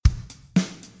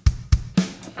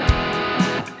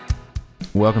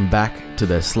Welcome back to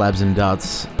the Slabs and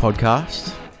Darts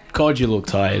podcast. God, you look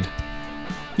tired.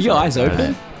 Your eyes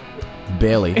open?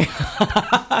 Barely.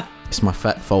 It's my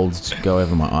fat folds go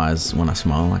over my eyes when I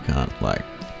smile. I can't,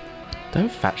 Don't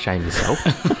fat shame yourself.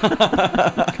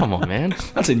 Come on, man.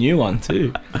 That's a new one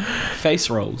too. Face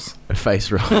rolls.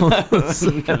 face rolls.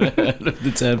 Never heard of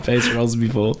the term face rolls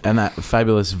before. And that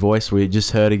fabulous voice we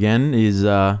just heard again is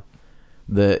the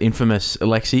infamous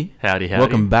Alexi. Howdy.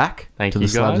 Welcome back Thank to you,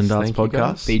 the Slabs and guys. Darts Thank you,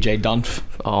 podcast. BJ Dunph.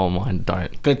 Oh, mine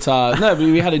don't. But no,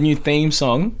 we had a new theme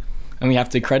song and we have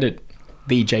to credit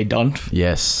BJ Dunph.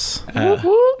 Yes.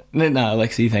 No,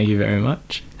 Alexi, thank you very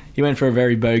much. He went for a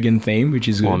very bogan theme, which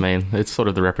is good. Well, I mean, it's sort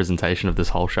of the representation of this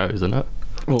whole show, isn't it?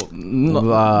 Well,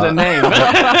 not the name.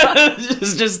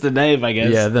 just the name, I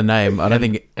guess. Yeah, the name. I don't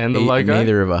think and the logo?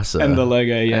 neither of us. And the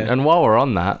logo, yeah. And while we're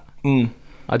on that,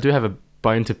 I do have a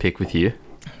bone to pick with you.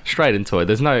 Straight into it.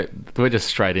 We're just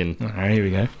straight in. All right, here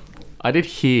we go. I did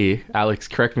hear, Alex,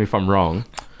 correct me if I'm wrong,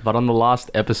 but on the last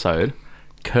episode,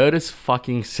 Curtis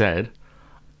fucking said,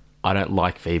 I don't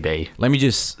like VB. Let me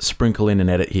just sprinkle in an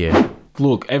edit here.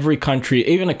 Look, every country,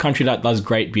 even a country that does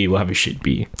great beer will have a shit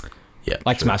beer. Yeah.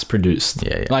 Like it's mass produced.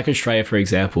 Yeah. Like Australia, for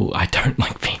example, I don't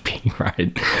like VB,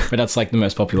 right? But that's like the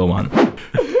most popular one.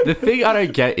 The thing I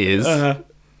don't get is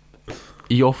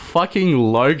your fucking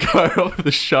logo of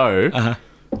the show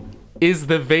is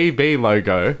the VB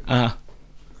logo.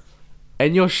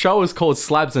 And your show is called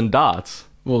Slabs and Darts.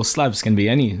 Well, slabs can be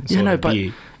any sort of but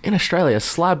beer. in Australia,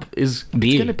 slab is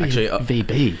Beer. going to be Actually,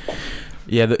 VB.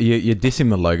 Yeah, you're dissing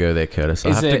the logo there, Curtis.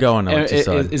 I have to go on Alexi's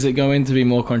side. Is it going to be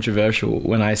more controversial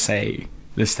when I say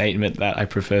the statement that I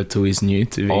prefer Tui's new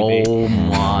to VB? Oh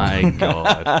my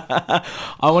god!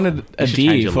 I wanted a You should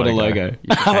change D your for the logo. logo.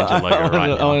 You should change your logo right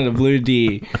I now. wanted a blue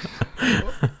D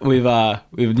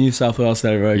with New South Wales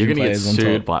State Erosion You're going to get players on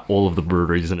sued top. by all of the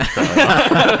breweries in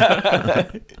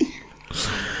Australia.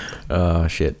 Oh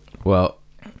shit. Well,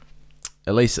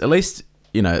 at least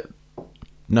you know,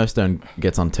 no stone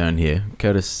gets unturned here.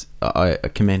 Curtis, I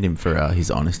commend him for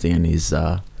his honesty and his.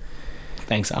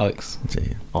 Thanks, Alex.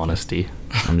 Gee, Honesty.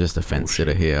 I'm just a fence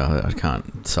sitter here. I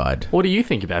can't side. What do you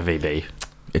think about VB?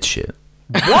 It's shit.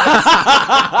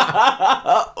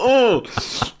 Oh,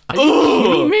 Are you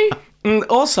kidding me?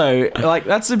 also, like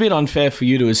that's a bit unfair for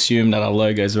you to assume that our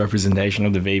logo is a representation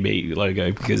of the VB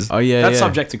logo because that's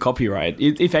subject to copyright.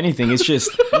 If anything, it's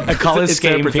just a color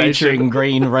scheme interpretation. featuring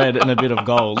green, red, and a bit of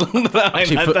gold.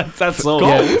 That's all.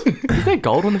 Gold? Is there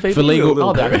gold on the VB? For legal-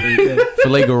 Oh, there. For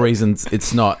legal reasons,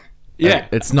 it's not. Yeah,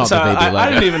 it's not so the VB logo. I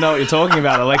didn't even know what you're talking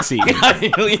about, Alexi.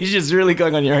 You're just really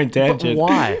going on your own But tangent.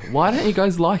 why? Why don't you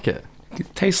guys like it?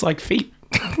 It tastes like feet.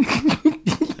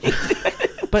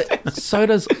 But so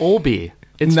does all beer.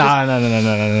 It's No.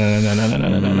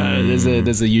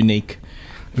 There's a unique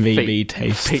VB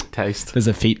taste. Feet taste. There's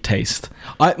a feet taste.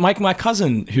 My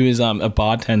cousin, who is a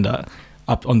bartender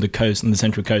up on the coast, on the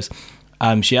Central Coast,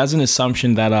 she has an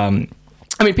assumption that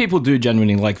I mean, people do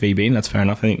genuinely like VB, and that's fair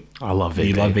enough. I think I love VB.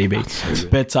 you love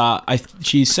VB, but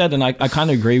she said, and I kind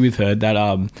of agree with her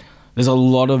that there's a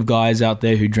lot of guys out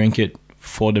there who drink it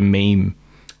for the meme.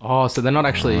 Oh, so they're not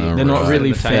actually... They're not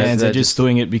really the taste. fans. They're just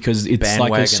doing it because it's like a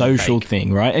bandwagon social fake.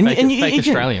 thing, right? And Fake you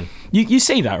Australian. You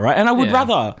see that, right? And I would Yeah.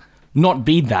 rather not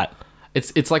be that.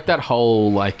 It's like that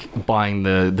whole, like, buying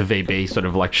the VB sort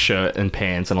of, like, shirt and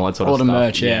pants and all that sort All of the stuff.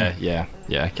 merch, yeah.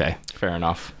 Yeah, okay. Fair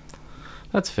enough.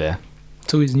 That's fair.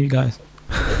 Tui's new, guys.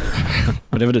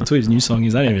 Whatever the Tui's new song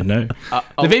is, I don't even know.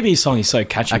 The VB song is so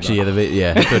catchy. Actually,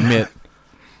 to admit.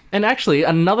 And actually,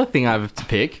 another thing I have to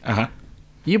pick...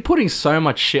 You're putting so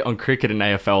much shit on cricket and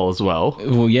AFL as well.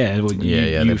 Well, yeah. Well,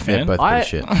 Yeah, you they're fan? both pretty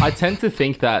shit. I tend to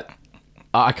think that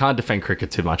I can't defend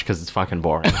cricket too much because it's fucking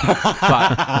boring. but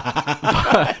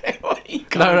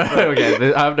no,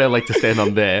 okay. I have no leg to stand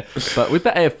on there. But with the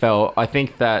AFL, I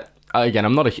think that again,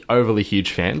 I'm not an overly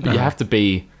huge fan, but you have to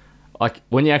be like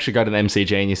when you actually go to the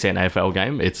MCG and you see an AFL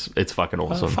game, it's fucking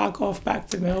awesome. Fuck off back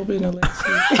to Melbourne,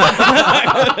 Alexi.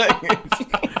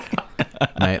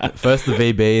 Mate, first the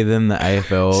VB, then the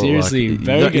AFL. Seriously, like,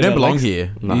 very you good don't at belong Lex-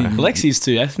 here. No. Alexi's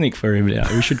too ethnic for him now.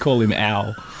 We should call him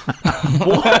Owl.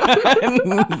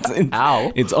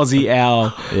 Ow. It's Aussie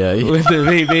Owl Yeah, with the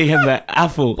VB and the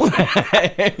apple.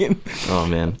 Oh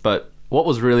man. But what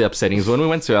was really upsetting is when we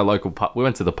went to our local pub. We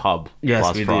went to the pub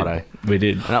last Friday. We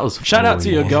did. And that was Shout out to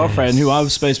your girlfriend, who I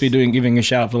was supposed to be giving a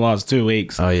shout out for the last 2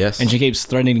 weeks. Oh, yes. And she keeps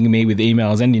threatening me with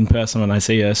emails and in person when I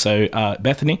see her. So,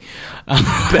 Bethany.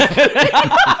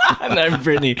 No,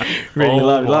 Brittany. Oh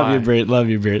love my. you, Britt. Love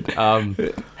you, Britt.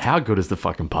 How good is the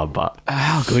fucking pub, but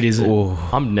How good is it?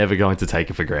 I'm never going to take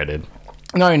it for granted.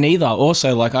 No, neither.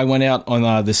 Also, like I went out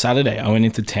on the Saturday. I went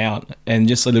into town, and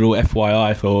just a little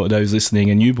FYI for those listening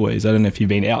and you boys. I don't know if you've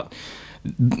been out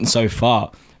so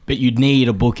far, but you'd need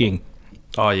a booking.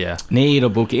 Oh yeah. Need a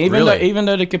booking. Really? Even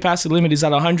though the capacity limit is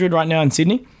at 100 right now in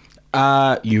Sydney,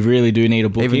 you really do need a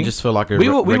booking. Even just for like a We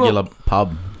were- regular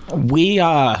pub. We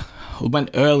went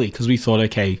early because we thought,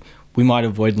 okay, we might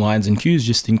avoid lines and queues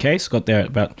just in case. Got there at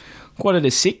about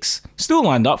 5:45. Still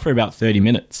lined up for about 30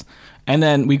 minutes. And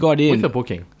then we got in. With a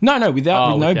booking. No, with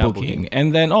no without booking.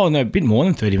 And then, a bit more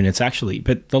than 30 minutes actually.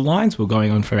 But the lines were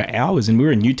going on for hours, and we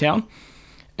were in Newtown.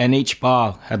 And each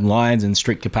bar had lines and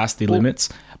strict capacity limits.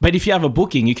 But if you have a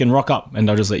booking, you can rock up and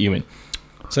they'll just let you in.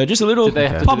 So just a little Did they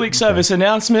have to public service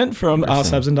announcement from our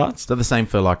Sabs and Darts. Is that the same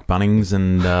for like Bunnings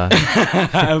and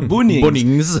Bunnings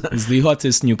Bunnings? is the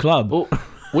hottest new club. Well,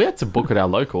 we had to book at our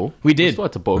local. We did. still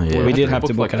had to book. Oh, yeah. We did have to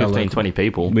like book at our 15, local. 20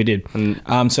 people. We did.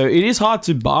 So it is hard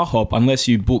to bar hop unless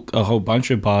you book a whole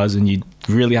bunch of bars and you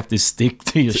really have to stick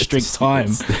to your strict time.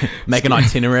 Make an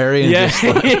itinerary and Yeah. just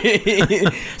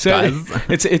like, So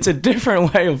Guys. it's a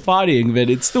different way of partying, but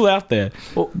it's still out there.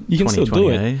 Well, You can still do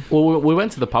 2020, it. eh? Well, we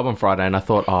went to the pub on Friday, and I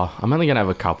thought, I'm only gonna have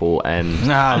a couple, and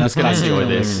Nah, I'm just gonna that's enjoy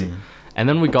classic. this. And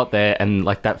then we got there, and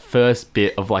like that first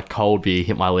bit of like cold beer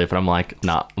hit my lip, and I'm like,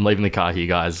 nah, I'm leaving the car here,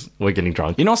 guys. We're getting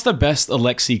drunk. You know what's the best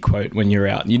Alexi quote when you're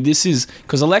out? This is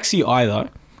because Alexi either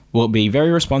will be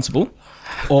very responsible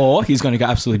or he's going to go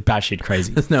absolutely batshit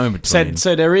crazy. There's no in between.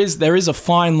 So there is a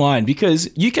fine line because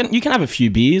you can have a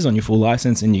few beers on your full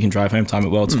license and you can drive home time it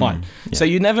well. It's fine. So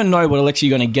you never know what Alexi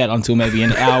you're going to get until maybe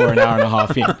an hour and a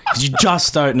half in because you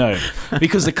just don't know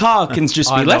because the car can just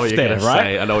be I know left what you're there, gonna right?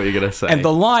 say. I know what you're gonna say. And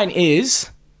the line is,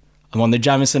 I'm on the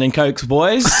Jamison and Cokes,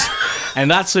 boys. And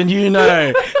that's when you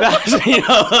know. That's when you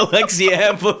know Alexia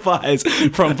amplifies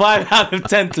from 5 out of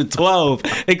 10 to 12.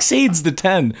 Exceeds the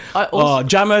 10. I also-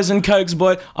 Jamos and Cokes,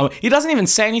 boy. He doesn't even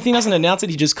say anything, doesn't announce it.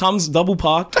 He just comes double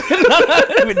parked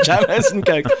with Jamos and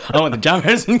Cokes. I want the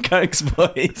Jamos and Cokes,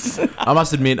 boys. I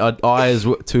must admit, I as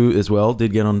well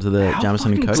did get onto the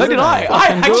Jamison and Coke. So did I.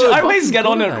 I always get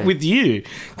on good. it with you.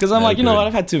 Because I'm like, you know good. what?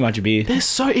 I've had too much beer. they're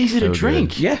so easy to So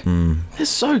drink. Yeah. They're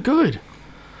so good.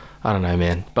 I don't know,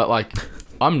 man. But like,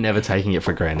 I'm never taking it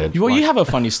for granted. Well, Like, you have a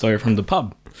funny story from the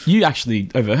pub. You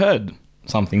actually overheard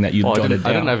something that you I jotted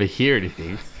didn't down. overhear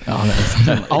anything. Oh,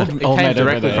 no. It came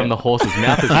directly from the horse's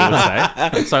mouth, as you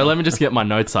would say. So let me just get my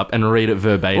notes up and read it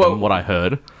verbatim, Well- what I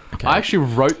heard. I actually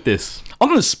wrote this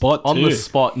On the spot, on too. the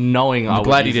spot, knowing I I'm would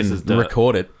glad you use this as didn't dirt.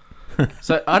 record it.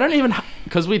 So I don't even...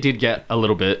 Because we did get a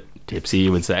little bit tipsy,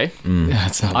 you would say.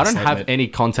 That's not I a don't have statement. any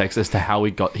context as to how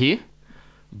we got here.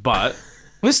 But...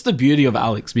 This is the beauty of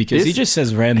Alex because he This- just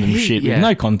says random shit yeah. with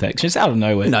no context, just out of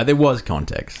nowhere. No, there was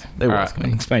context. There was. Alright.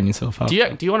 Context. Explain yourself. Do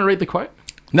you want to read the quote?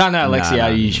 No, Alexia, No,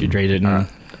 no. you should read it. And I I thought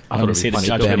want to it'd see be the funny.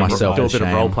 judge. Damn myself. Do a bit of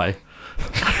Shame. role play.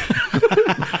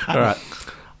 All right.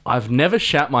 I've never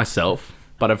shat myself,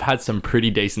 but I've had some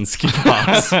pretty decent skid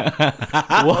marks.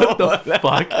 What the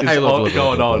fuck is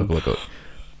going on? Look.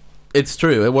 It's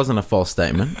true. It wasn't a false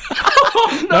statement.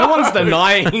 No one's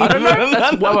denying. I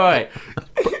don't know. Wait.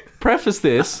 Preface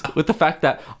this with the fact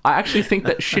that I actually think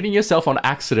that shitting yourself on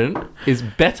accident is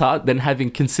better than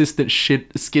having consistent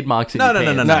skid marks in No, your no, no,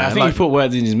 pants. No, no. I think like- you put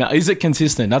words in his mouth. Is it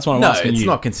consistent? That's what I'm No, asking it's you.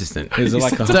 not consistent. Is it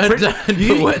like a- don't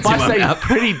put words in By my saying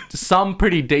mouth. some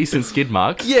pretty decent skid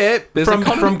marks. Yeah, There's a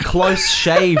from close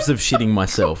shaves of shitting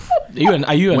myself.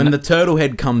 Are you When the turtle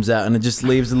head comes out and it just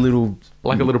leaves a little,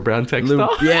 Like a little brown texture.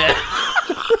 yeah.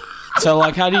 So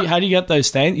like, how do you get those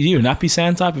stains? Are you a nappy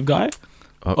sand type of guy,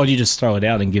 or do you just throw it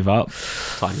out and give up?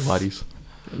 Tiny whities.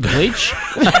 Bleach?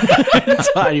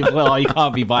 Tiny. Well, you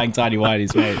can't be buying tiny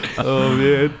whities, mate. Oh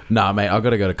man. Nah, mate, I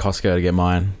got to go to Costco to get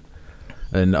mine,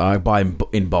 and I buy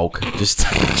in bulk just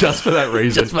Just for that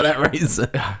reason. just for that reason.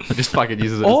 I just fucking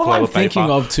uses it as All toilet I'm paper.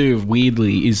 thinking of too,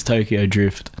 weirdly, is Tokyo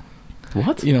Drift.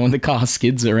 What? You know, when the car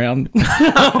skids around.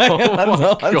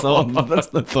 Oh That's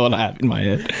the thought I have in my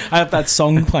head. I have that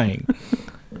song playing.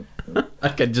 I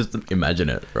can just imagine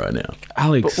it right now.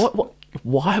 Alex, What?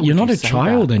 Why would you're you not a say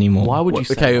child that? anymore. Why would you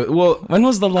say Okay, well, When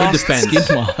was the last defense.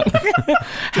 skid mark?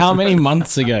 How many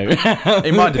months ago?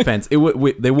 in my defense,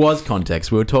 there was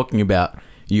context. We were talking about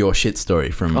your shit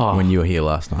story from when you were here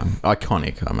last time.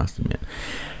 Iconic, I must admit.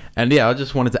 And yeah, I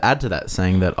just wanted to add to that,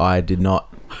 saying that I did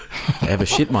not ever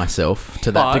shit myself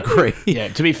to that But- degree. Yeah,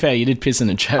 to be fair, you did piss in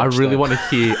a church. I really though. want to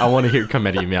hear. I want to hear it come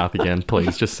out of your mouth again.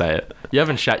 Please, just say it. You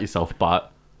haven't shat yourself,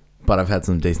 but But I've had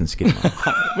some decent skin marks.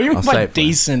 What do you mean I'll by say it, please.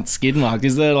 decent skid mark?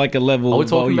 Is there like a level? are we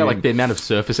talking about volume? like the amount of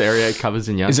surface area it covers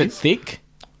in Is Yankees? it thick?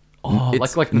 Oh,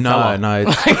 It's- like no, Nutella. no.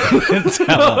 It's,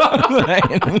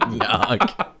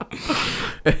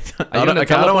 Yuck. Are you a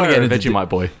Nutella I don't want boy to or get a into Vegemite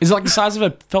boy? Is it like the size of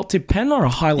a felt tip pen or a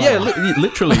highlighter? Yeah,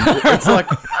 literally.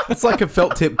 it's like a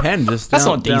felt tip pen. Just That's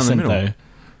down, not down the decent middle. though.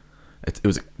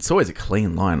 It's always a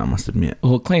clean line, I must admit.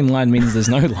 Well, clean line means there's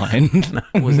no line.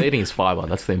 Was eating his fiber.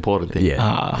 That's the important thing.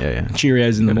 Yeah, yeah.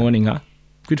 Cheerios in the morning, huh?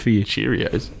 Good for you.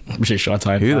 Cheerios. Which is shy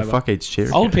time. Who the fuck eats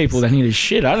Cheerios? Old people that need a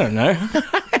shit. I don't know.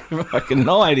 I have fucking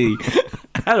no idea.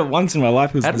 I had it once in my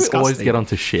life. It was How do we disgusting. always get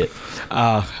onto shit?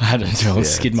 I don't know.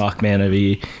 Skid mark man over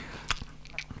here.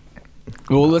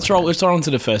 Well, let's roll on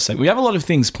to the first segment. We have a lot of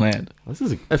things planned. This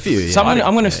is A few, yeah. So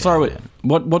I'm going to throw it.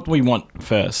 What do we want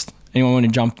first? Anyone want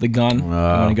to jump the gun?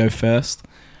 Want to go first?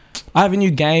 I have a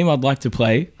new game I'd like to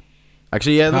play.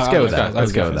 Actually, yeah, let's go with that.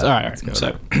 Let's go with that. All right. Let's go with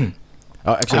So, that.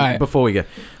 Oh, actually, Alright. before we go,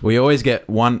 we always get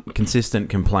one consistent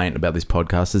complaint about this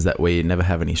podcast is that we never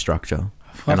have any structure,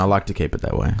 and I like to keep it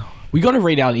that way. we got to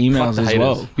read out emails Fuck the as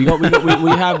well.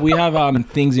 haters. We have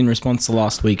things in response to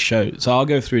last week's show. So I'll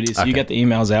go through this. Okay. You get the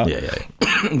emails out. Yeah.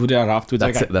 We'll do it afterwards.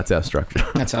 That's Okay. it. That's our structure.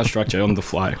 That's our structure on the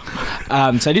fly.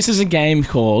 So this is a game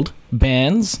called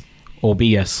Bands or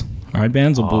BS. All right,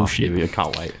 bands or bullshit. I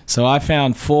can't wait. So I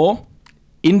found 4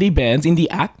 indie bands, indie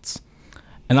acts,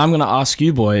 and I'm going to ask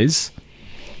you boys,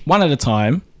 one at a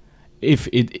time, if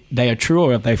they are true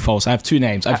or if they're false. I have 2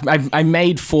 names. I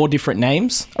made 4 different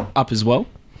names up as well.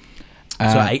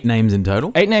 So 8 names in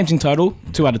total. 8 names in total,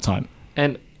 2 at a time.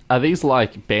 And are these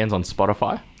like bands on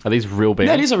Spotify? Are these real bands?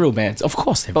 Yeah, these are real bands. Of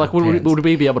course they're But like, real would bands.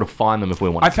 we be able to find them if we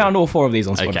wanted I found all 4 of these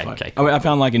on Okay, Spotify. okay, cool. I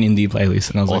found like an indie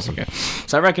playlist, and I was Awesome. like, okay.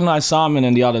 So I recognized some, and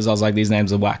then the others, I was like, these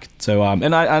names are whack. So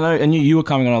and I know, and you were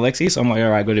coming on Alexi, so I'm like, all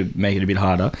right, got to make it a bit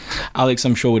harder. Alex,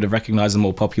 I'm sure would have recognized the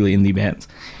more popular indie bands,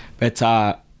 but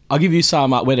I'll give you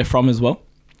some where they're from as well.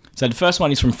 So the first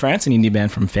one is from France, an indie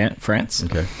band from France.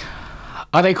 Okay.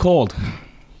 Are they called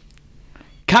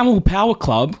Camel Power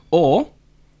Club or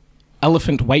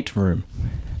Elephant Weight Room?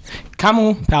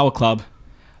 Camel Power Club,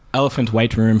 Elephant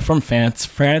Weight Room from France.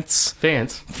 Fans?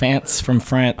 From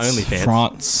France. Only fans.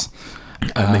 France.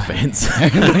 Only fans.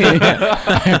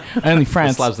 Only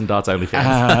France. Slabs and darts only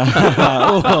fans.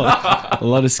 A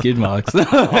lot of skid marks. No.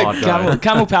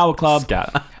 Camel Power Club,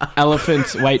 Scat.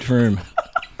 Elephant Weight Room.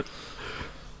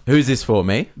 Who's this for?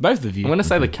 Me? Both of you. I'm going to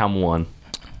say the camel one.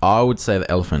 I would say the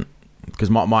elephant, because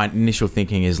my initial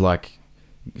thinking is like,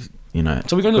 you know,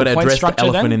 So we're going to do gotta a point address the structure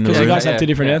elephant then? in the Because you room. guys have 2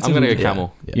 different answers. I'm going to go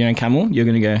camel. Yeah. You're going camel? You're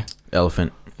going to go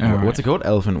Elephant. All What's it called?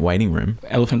 Elephant waiting room.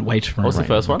 Elephant Weight Room. What's the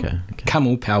first one? Okay.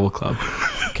 Camel Power Club.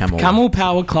 Camel. Camel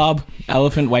Power Club,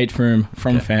 Elephant Weight Room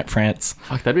from France.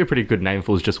 Fuck, that'd be a pretty good name if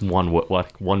it was just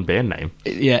one band name.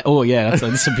 Yeah. Oh, yeah.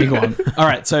 That's a big one. All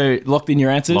right. So locked in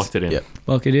your answers. Locked it in. Yep.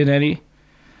 Lock it in, Eddie.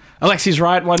 Alexi's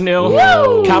right. 1-0.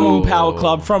 Whoa. Camel Power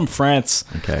Club from France.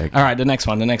 Okay. All right. The next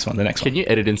one. Can you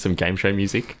edit in some game show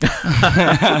music?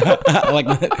 Like,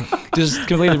 just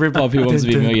completely rip off Who Wants to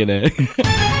Be a Millionaire.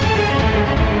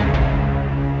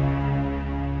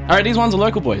 All right. These ones are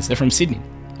local boys. They're from Sydney,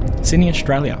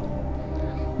 Australia.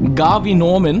 Garvey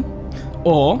Norman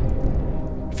or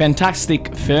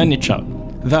Fantastic Furniture.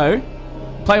 Though,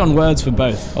 play on words for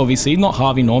both. Obviously, not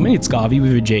Harvey Norman, it's Garvey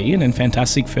with a G, and then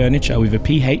Fantastic Furniture with a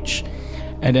PH,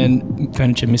 and then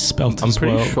furniture misspelt I'm as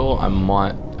pretty well. sure I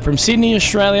might. From Sydney,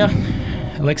 Australia,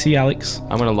 Alexi Alex,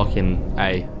 I'm going to lock in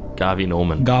A. Garvey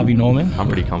Norman. Garvey Norman. I'm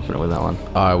pretty confident with that one.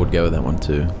 I would go with that one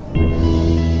too.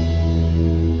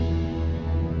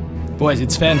 Boys,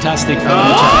 it's Fantastic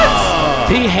Furniture.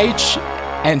 PH,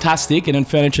 fantastic, and then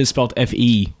furniture is spelled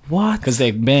FE. What? Because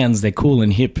they're bands, they're cool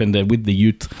and hip, and they're with the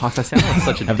youth. Fuck, that sounds like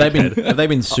such a Have they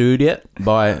been sued yet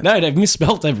by No, they've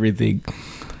misspelled everything.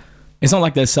 It's not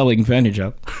like they're selling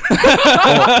furniture.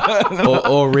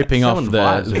 or ripping off Selling the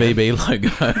vibes. VB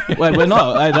logo? Wait, we're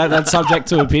not. That's subject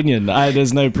to opinion.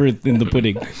 There's no proof in the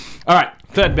pudding. All right,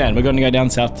 third band. We're going to go down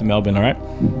south to Melbourne, all right?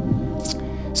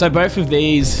 So both of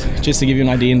these, just to give you an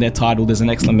idea in their title, there's an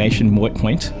exclamation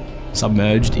point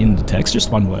submerged in the text, just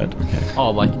one word. Oh,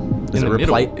 like Is in it the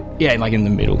middle. Yeah, like in the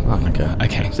middle. Okay.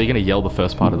 Okay. So you're going to yell the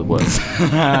first part of the word.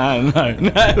 No,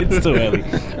 it's too early.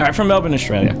 All right, from Melbourne,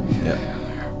 Australia. Yeah.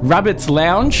 Rabbit's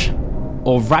Lounge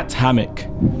or Rat Hammock?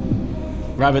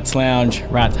 Rabbit's Lounge,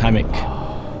 Rat Hammock.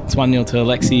 It's 1-0 to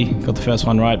Alexi. Got the first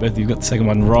one right. Both of you got the second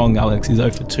one wrong. Alexi's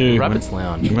 0 for 2. Rabbit's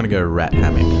Lounge. I'm gonna go rat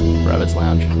hammock. Rabbit's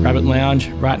Lounge. Rabbit Lounge,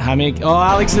 Rat Hammock. Oh,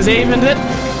 Alex has evened it.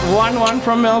 1-1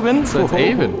 from Melbourne. So it's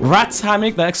even. Rat's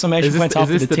Hammock, the exclamation point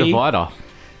after Is this the the T. divider?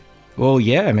 Well,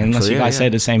 yeah, I mean, unless Actually, you guys yeah. say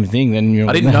the same thing, then you're...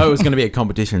 I didn't know it was gonna be a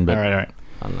competition, but All right.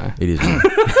 I don't know. it is.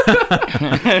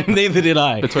 Neither did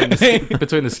I. Between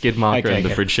the skid marker Okay, and the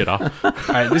okay. fridge shitter. All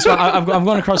right, this one, I've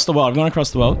gone across the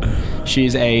world.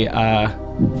 She's a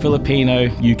Filipino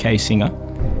UK singer.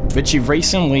 But she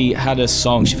recently had a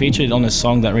song. She featured on a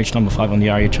song that reached number 5 on the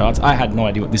ARIA charts. I had no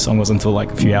idea what this song was until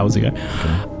like a few hours ago.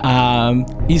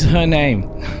 Is her name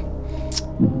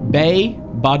Bay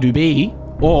Badubi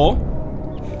or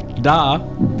Da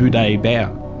Budai Bear?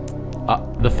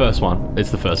 The first one.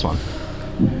 It's the first one.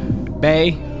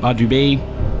 Bay Badubi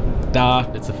Da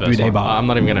It's the first Budai one. Bar. I'm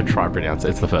not even going to try and pronounce it.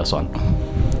 It's the first one.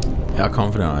 How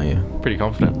confident are you? Pretty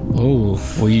confident. Oh,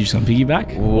 well, you just on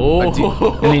piggyback? Oh.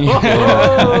 And then you-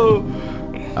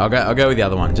 I'll go with the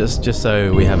other one, just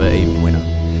so we have an even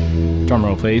winner. Drum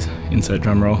roll, please. Insert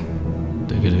drum roll.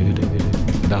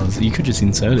 That was, you could just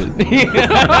insert it.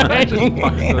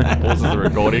 Pauses the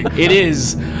recording. It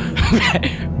is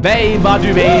Bay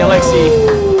Badubi Alexi.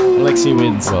 Alexi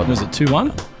wins. Was it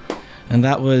 2-1? And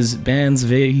that was Bands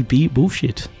v Beat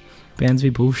Bullshit. Bands v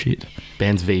Bullshit.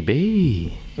 Bands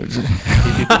VB.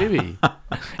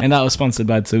 And that was sponsored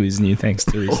by Tui's New Thanks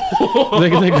Tui's.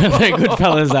 They're good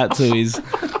fellas at Tui's.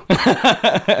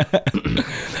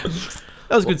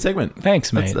 That was a good segment.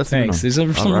 Thanks, mate. That's Thanks. There's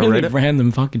some I really read it.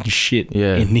 random fucking shit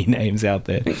indie names out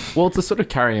there. Well, to sort of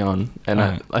carry on, and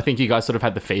I think you guys sort of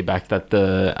had the feedback that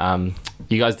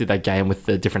you guys did that game with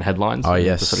the different headlines. Oh,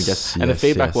 yes. To sort of guess. And the Yes,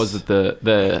 feedback yes. was that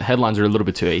the headlines are a little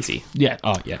bit too easy. Yeah.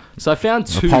 Oh, yeah. So I found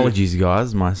two. Apologies,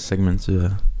 guys. My segments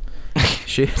are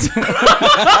shit.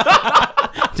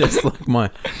 Just like my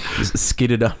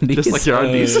skidded undies. Just like your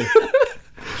undies.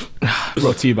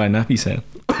 Brought to you by Nappy Set.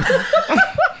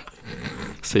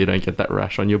 So you don't get that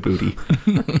rash on your booty.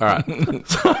 All right.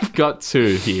 So I've got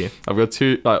two here. I've got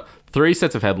three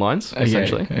sets of headlines,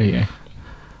 essentially. Okay.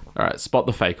 All right. Spot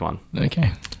the fake one.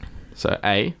 Okay. So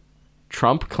A,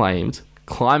 Trump claimed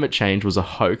climate change was a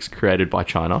hoax created by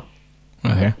China.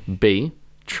 Okay. B,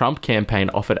 Trump campaign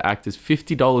offered actors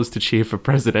 $50 to cheer for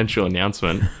presidential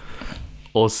announcement.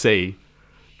 Or C,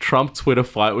 Trump Twitter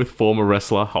fight with former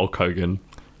wrestler Hulk Hogan.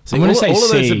 See, I'm gonna all, say all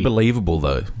of those C. are believable,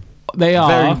 though. They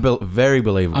are. Very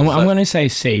believable. I'm going to say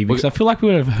C because I feel like we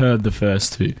would have heard the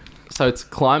first two. So it's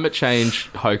climate change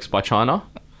hoax by China.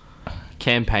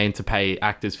 Campaign to pay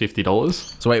actors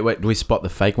 $50. So wait, do we spot the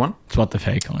fake one? Spot the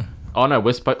fake one. Oh no,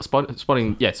 we're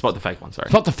spotting. Yeah, spot the fake one. Sorry.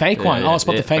 Spot the fake one. Yeah, Oh,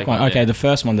 spot the fake one. Okay, yeah. the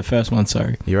first one.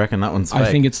 Sorry. You reckon that one's fake? I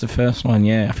think it's the first one.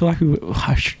 Yeah, I feel like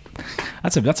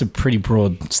that's a pretty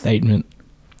broad statement.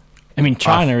 I mean,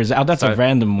 China that's a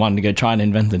random one to go. China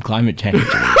invented climate change.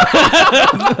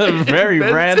 A very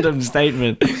random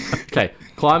statement. Okay,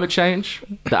 climate change,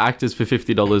 the actors for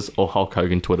 $50, or Hulk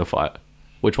Hogan Twitter fight.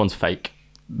 Which one's fake?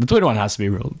 The Twitter one has to be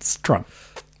real. It's Trump.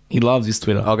 He loves his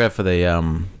Twitter. I'll go for the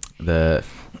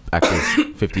actors.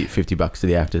 $50 to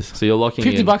the actors. So you're locking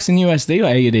 $50 in in USD or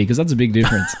AUD? Because that's a big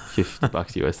difference. $50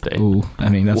 USD. Ooh, I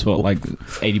mean that's what like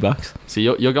 $80. So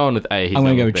you're going with A. He's I'm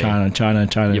gonna go with B.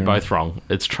 China. You're both wrong.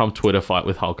 It's Trump Twitter fight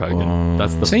with Hulk Hogan.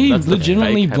 That's the. So you that's the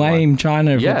legitimately fake blame headline.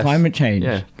 China for Yes. climate change?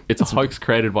 Yeah, it's a hoax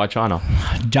created by China.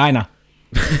 China.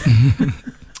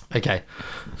 Okay,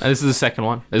 and this is the second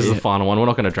one. This is the final one. We're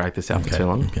not going to drag this out for too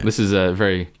long. Okay. This is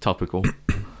very topical.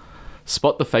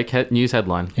 Spot the fake news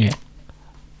headline. Yeah.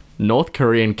 North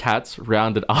Korean cats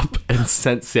rounded up and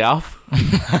sent south.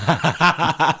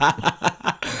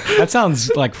 That sounds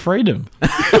like freedom.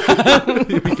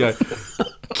 Here we go.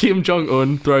 Kim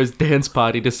Jong-un throws dance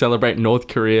party to celebrate North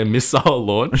Korea missile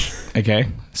launch. Okay.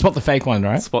 Spot the fake one,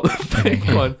 right? Spot the fake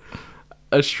one.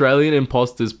 Australian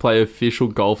imposters play official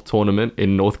golf tournament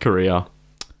in North Korea.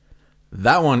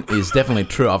 That one is definitely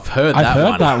true. I've heard I've that heard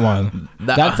one. that one.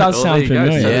 That does Well, sound there you go.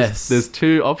 familiar. So Yes. there's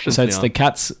two options So it's now. the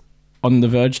cats on the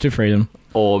verge to freedom.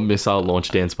 Or missile launch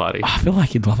dance party. I feel like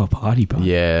he'd love a party, but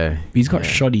Yeah. he's got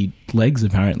shoddy legs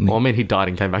apparently. Well, I mean, he died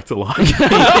and came back to life.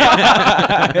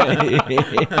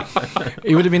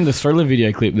 It would have been the Thriller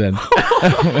video clip then,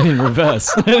 in reverse.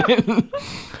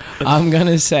 I'm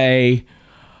gonna say,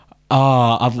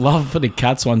 I'd love for the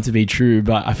cats one to be true,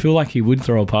 but I feel like he would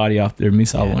throw a party after a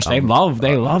missile launch. They love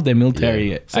their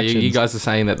military So actions. you guys are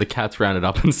saying that the cats rounded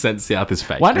up and sent south is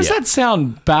fake. Why does that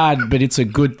sound bad, but it's a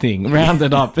good thing?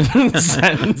 Rounded up and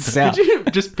sent south. Could you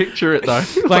just picture it though?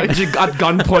 Like just at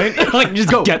gunpoint, like just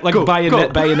get like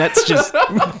bayonets, just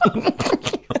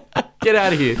Get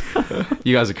out of here.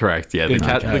 You guys are correct. Yeah, the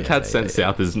Okay. cat sent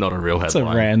south is not a real it's a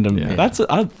headline. random. Yeah.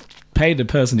 I've paid the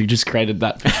person who just created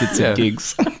that for shits Yeah. and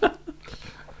gigs.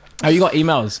 Oh, you got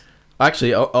emails?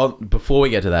 Actually, before we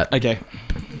get to that, Okay.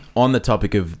 on the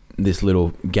topic of this little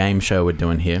game show we're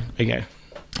doing here, Okay.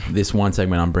 this one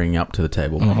segment I'm bringing up to the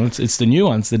table. Oh, it's the new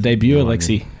one. It's the debut,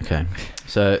 Alexi. Okay.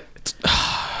 So, it's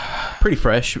pretty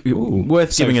fresh.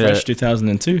 Worth So giving it fresh a...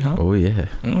 2002, huh? Oh, yeah.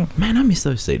 Man, I miss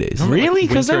those CDs. Really?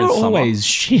 Because they winter were and summer. always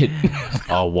shit.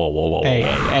 Oh, whoa.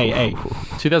 Hey.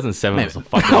 2007 was a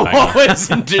fucking What banger.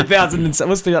 was in 2007?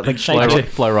 What's the like shake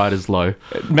Flow Rider's Low.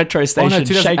 it? Metro Oh Station, no, shake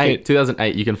 2008. it.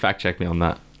 2008. You can fact check me on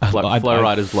that. I- Flow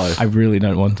Rider's Low. I really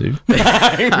don't want to.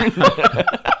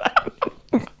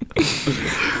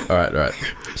 All right.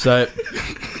 So,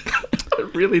 I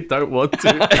really don't want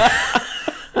to.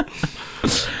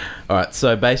 all right.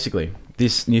 So basically,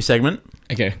 this new segment,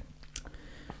 Okay.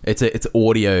 it's an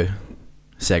audio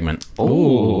segment.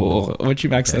 Oh, what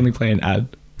you accidentally play an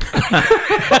ad?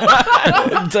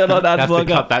 Turn on ad Have to blocker.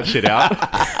 cut that shit out.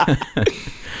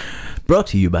 Brought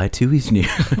to you by Two Is New.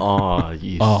 Oh,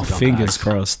 you. Oh, scumbags. fingers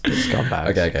crossed.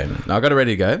 Scumbags. Okay. Now I got it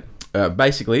ready to go.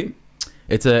 Basically,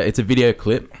 it's a video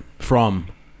clip from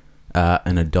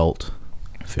an adult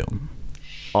film.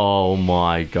 Oh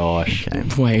my gosh. Okay.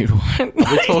 Wait, what?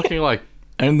 We're talking like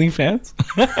OnlyFans?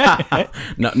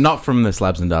 No, not from the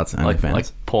Slabs and Darts OnlyFans. like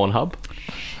Pornhub.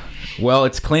 Well,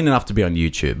 it's clean enough to be on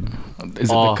YouTube.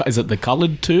 Is it the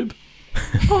coloured tube?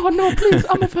 Oh no, please!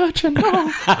 I'm a virgin.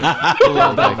 I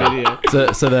love that video.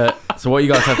 So what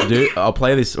you guys have to do, I'll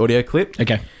play this audio clip,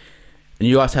 Okay. and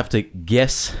you guys have to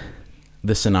guess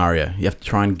the scenario. You have to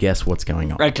try and guess what's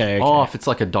going on. Okay. Oh, if it's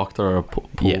like a doctor or a pool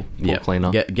cleaner.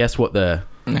 Oh, Guess what the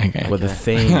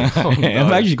theme is. Okay,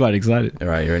 I'm actually quite excited. All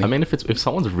right, you ready? I mean, if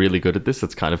someone's really good at this,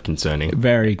 it's kind of concerning.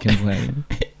 Very complaining.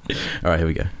 All right, here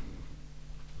we go.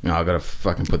 No, I gotta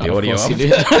fucking put the Of audio course up. you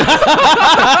did.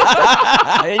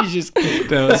 It's just,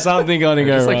 there was something going to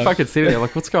go It's like wrong. fucking sitting there,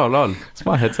 like, what's going on? Is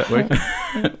my headset working?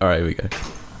 All right, here we go.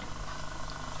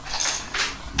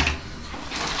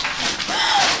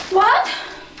 What?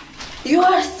 You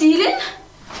are stealing?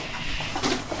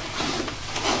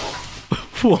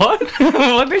 What?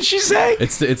 What did she say?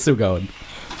 It's still going.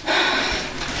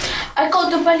 I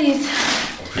called the police.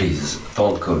 Please,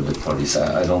 don't call the police.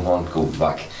 I don't want to go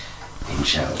back in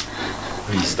jail.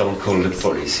 Please don't call the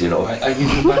police, you know. I give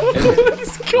you back everything.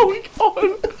 What's going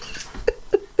on?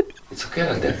 It's okay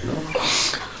like that, no?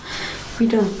 We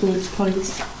don't need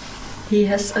police. He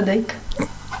has a dick.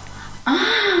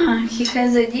 Ah, he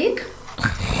has a dick?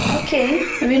 Okay,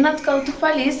 we not call the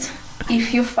police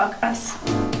if you fuck us.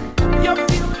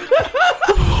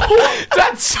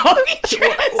 That's so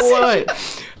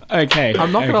What? Okay.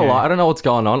 I'm not gonna lie. I don't know what's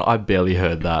going on. I barely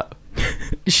heard that.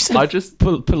 She said I just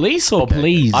police or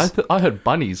please? I heard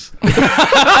bunnies.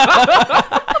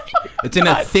 It's in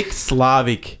a thick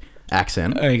Slavic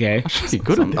accent. Okay. You're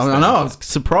good at this. I know. I was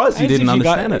surprised you As if didn't you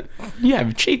got- understand it. You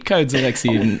have cheat codes,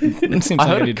 Alexi. and it seems I like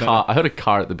heard you a did car. I heard a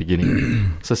car at the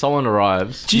beginning. So someone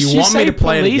arrives. Did You you want me say to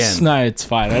play it police? again? No, it's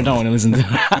fine. I don't want to listen to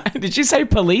that. Did you say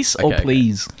police or Okay.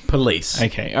 please? Police.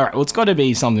 Okay. All right. Well, it's got to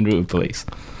be something to do with police.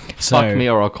 So Fuck me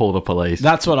or I'll call the police.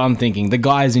 that's what I'm thinking. The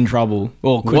guy's in trouble,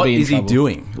 or could What be in is he trouble.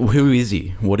 doing? Who is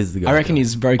he? What is the guy? I reckon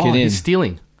he's broken in. he's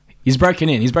stealing. He's broken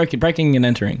in. He's breaking and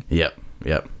entering. Yep.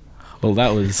 Well,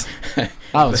 that was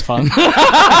fun.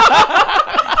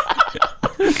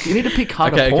 You need to pick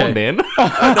harder Okay, porn, okay. man.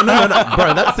 No,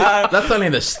 bro. That's only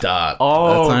the start.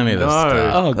 Oh, that's only the no. start.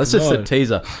 Oh, that's just a God.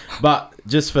 teaser. But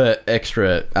just for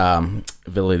extra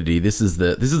validity, this is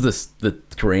the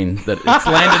screen that it's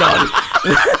landed on.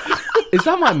 Is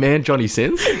that my man Johnny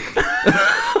Sins?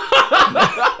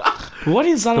 What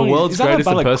is that? The world's is that greatest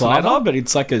a balaclava, impersonator? but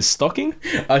it's like a stocking?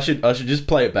 I should just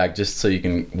play it back just so you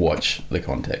can watch the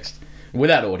context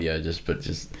without audio. Just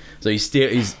so he's.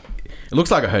 It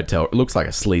looks like a hotel. It looks like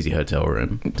a sleazy hotel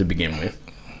room to begin with.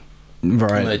 And the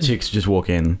Right. chicks just walk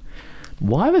in.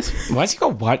 Why this? Why has he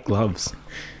got white gloves?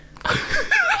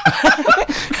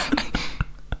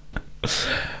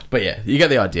 But yeah, you get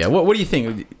the idea. What do you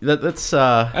think? That's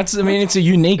That's. I mean, it's a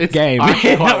unique game. I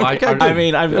quite like. I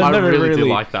mean, I've I never really really do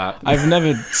like that. I've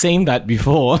never seen that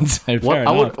before. So fair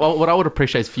enough. What I would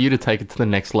appreciate is for you to take it to the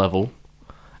next level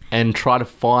and try to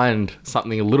find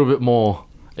something a little bit more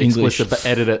English. explicit, but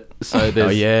edit it so there's oh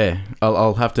yeah.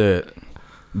 I'll have to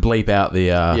bleep out the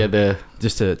the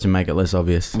just to make it less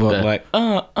obvious. Well, the-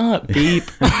 like beep.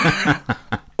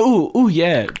 ooh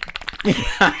yeah.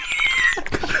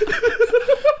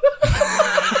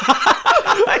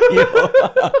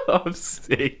 I'm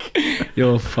sick.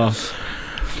 You're fucked.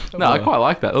 No, I quite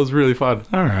like that. That was really fun.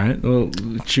 All right. Well,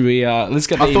 should we? Let's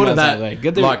get. The I thought of emails out there. that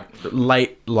Get the, like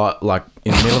late, like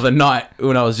in the middle of the night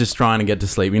when I was just trying to get to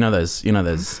sleep. You know those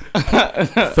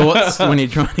thoughts when you're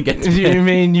trying to get to Do bed. you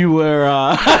mean you were?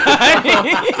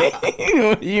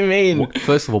 What do you mean?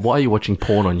 First of all, why are you watching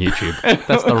porn on YouTube?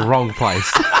 That's the wrong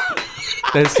place.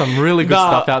 There's some really good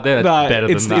stuff out there that's better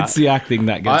than that. It's the acting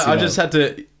that gets. I you just up.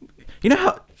 had to. You know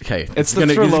how? Okay, It's the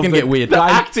gonna, thrill this is of gonna the get weird. guy-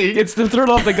 acting. It's the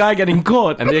thrill of the guy getting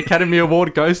caught. And the Academy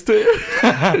Award goes to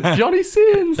Johnny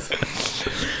Sins.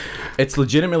 It's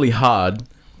legitimately hard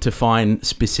to find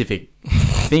specific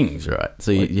things, right?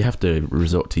 So you have to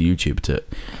resort to YouTube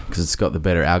because it's got the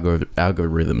better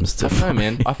algorithms to. I don't know,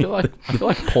 man. I feel like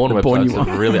porn The porn you websites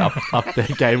have really up their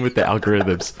game with the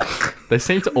algorithms. They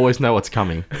seem to always know what's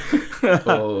coming.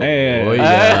 Hey. Oh,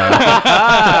 yeah.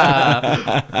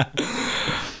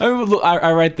 Oh, look,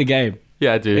 I rate the game.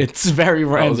 Yeah, dude. It's very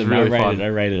random. really I fun.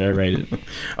 rate it.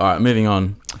 All right, moving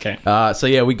on. Okay. So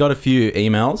yeah, we got a few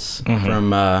emails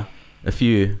from a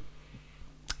few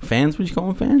fans. Would you call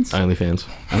them fans? OnlyFans.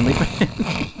 Only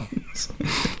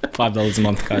 $5 a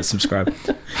month, guys. Subscribe.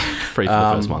 Free for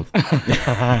the first month.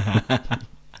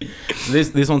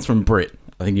 This one's from Brit.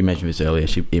 I think you mentioned this earlier.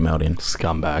 She emailed in.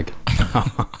 Scumbag.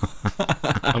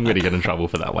 I'm going to get in trouble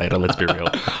for that later. Let's be real.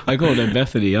 I called her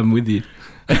Bethany. I'm with you.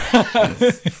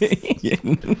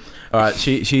 All right,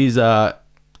 she's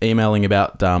emailing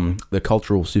about the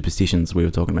cultural superstitions we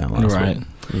were talking about last Right.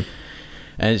 week,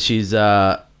 and she's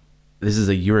this is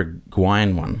a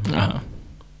Uruguayan one. Uh-huh.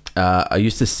 I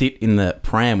used to sit in the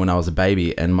pram when I was a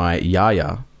baby, and my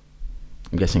yaya,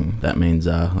 I'm guessing that means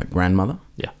like grandmother.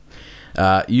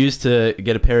 Yeah. Used to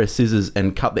get a pair of scissors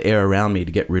and cut the air around me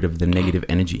to get rid of the negative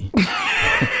energy.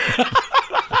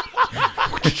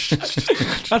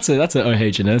 That's an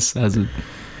OH&S.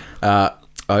 I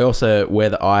also wear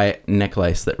the eye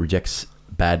necklace that rejects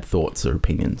bad thoughts or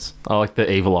opinions. I like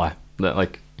the evil eye. That,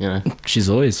 like, you know. She's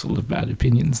always full of bad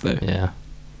opinions, though. Yeah.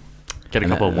 Get a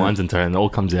couple of wines into her and it all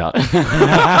comes out.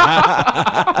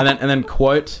 and then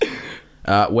quote,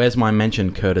 where's my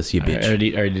mention, Curtis, you bitch? I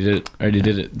already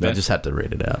did it. I just had to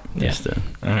read it out. Yeah. Just to-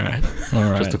 All right.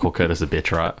 Just to call Curtis a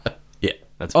bitch, right? yeah.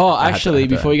 That's Oh, I had to- actually, I had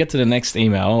to- before we get to the next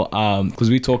email, because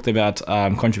we talked about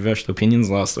controversial opinions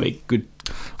last week. Good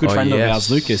Oh, friend of yes.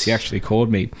 ours, Lucas, he actually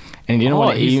called me, and you know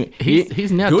what?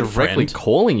 He's now Good directly friend.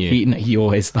 calling you. He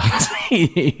always does.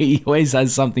 He always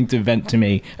has something to vent to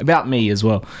me about me as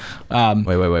well. Wait.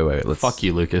 Let's, Fuck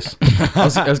you, Lucas. I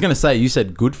was going to say, you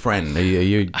said good friend. Are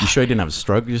you sure you didn't have a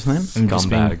stroke just then? I'm just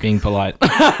being polite.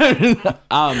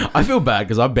 I feel bad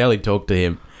because I barely talked to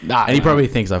him. Nah, And he no. probably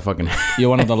thinks I fucking... You're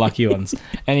one of the lucky ones.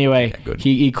 Anyway, good.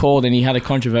 he called and he had a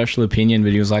controversial opinion,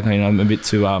 but he was like, you know, I'm a bit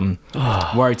too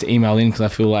worried to email in because I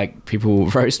feel like people will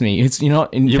roast me. It's, you know,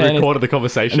 in You fairness- recorded the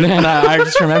conversation. No, I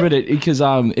just remembered it because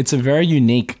it's a very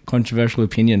unique controversial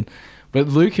opinion. But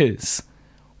Lucas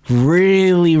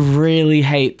really, really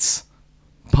hates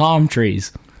palm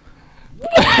trees.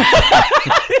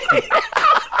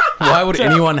 Why would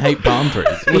anyone hate palm trees?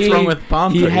 What's wrong with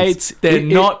palm trees? He hates... They're it-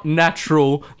 not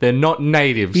natural. They're not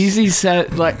natives. He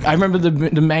said, like, I remember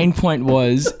the main point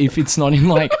was if it's not in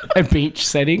like a beach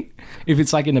setting, if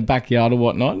it's like in the backyard or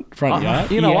whatnot, front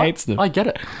yard, You know he what? hates them. I get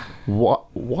it.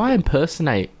 Why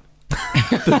impersonate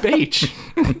the beach?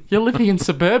 You're living in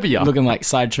suburbia. Looking like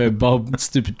Sideshow Bob,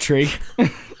 stupid tree.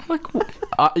 Like,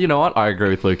 you know what? I agree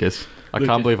with Lucas. I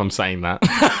can't believe I'm saying that.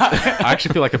 I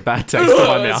actually feel like a bad taste in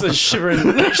my That's mouth. a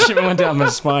shiver went down my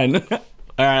spine. All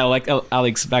right, I like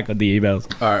Alex back on the emails.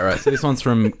 All right. So this one's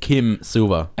from Kim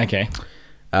Silver. Okay.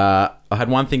 I had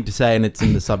one thing to say, and it's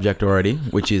in the subject already,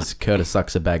 which is Curtis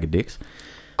sucks a bag of dicks.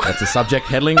 That's the subject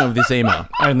heading of this email.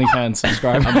 OnlyFans,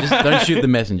 subscribe. Don't shoot the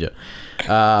messenger.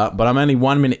 But I'm only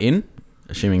 1 minute in,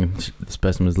 assuming this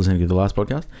person was listening to the last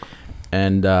podcast,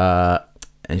 and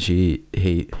she.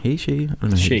 I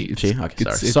don't know. She.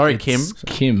 Okay, sorry, Kim.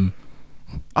 Kim.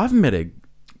 I've met a.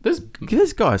 This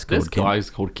Guy's called Kim. guy's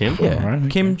called Kim. Yeah, Alright, okay.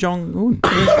 Kim Jong Un.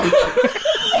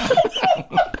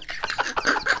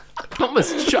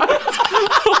 Thomas choked.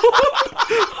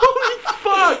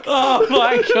 Oh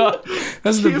my god.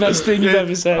 That's the best thing you've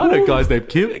ever said. I know a guy's named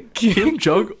Kim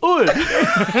Jong Un.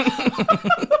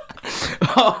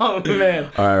 Oh man.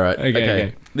 All right.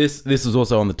 Okay. This is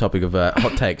also on the topic of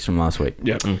hot takes from last week.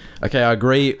 Yep. Okay, I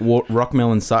agree.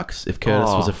 Rockmelon sucks. If Curtis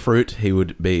was a fruit, he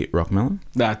would be rockmelon.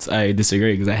 I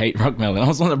disagree because I hate Rockmelon. I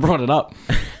was the one that brought it up.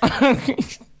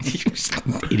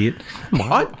 Idiot.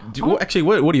 Actually,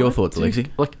 what are your thoughts, Alexi?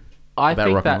 Like, I About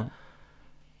think rockmelon?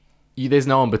 that there's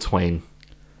no in between.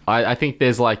 I think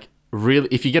there's like really,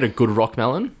 if you get a good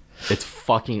rockmelon, it's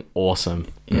fucking awesome.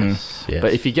 Yes.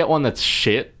 But if you get one that's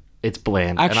shit, it's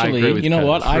bland. And I agree Actually, with you know Curtis.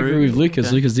 what? I agree with Lucas.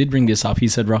 Okay. Lucas did bring this up. He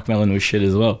said Rockmelon was shit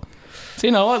as well. So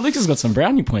you know what? Lucas got some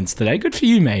brownie points today. Good for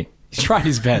you, mate. He's tried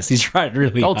his best. He's tried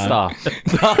really Gold hard.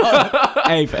 star.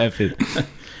 A for effort.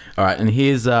 All right, and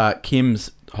here's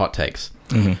Kim's hot takes.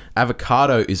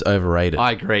 Avocado is overrated.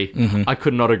 I agree. I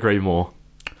could not agree more.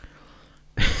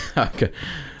 Okay.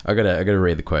 I gotta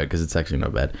read the quote because it's actually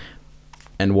not bad.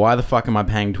 And why the fuck am I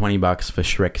paying $20 for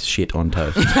Shrek's shit on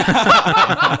toast? No,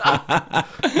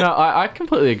 I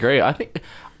completely agree. I think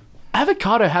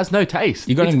avocado has no taste.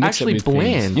 You got to it's mix actually it with bland.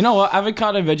 things. You know what?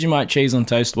 Avocado Vegemite cheese on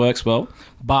toast works well,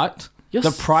 but You're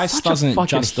The price such a doesn't fucking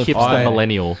justify- hipster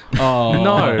millennial. Oh.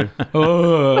 No.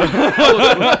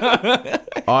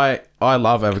 I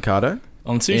love avocado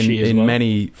On sushi in, as in well.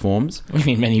 many forms, I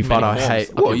mean, many but I forms. hate.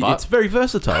 Up your Well, butt. it's very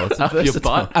versatile. It's Up your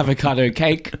versatile. butt. Avocado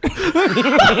cake.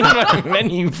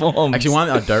 Many forms. Actually, one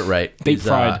that I don't rate Deep is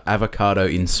fried. avocado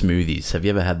in smoothies. Have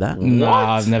you ever had that? No,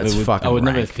 I've never. That's Would, fucking I would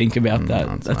never rank. think about that.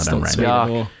 No, That's I don't not rate sweet it. at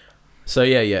all. So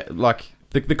yeah, like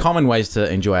the common ways to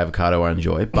enjoy avocado I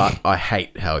enjoy, but I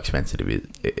hate how expensive it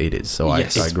is. So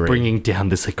Yes. I It's agree. bringing down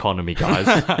this economy, guys.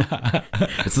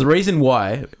 It's the reason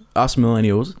why us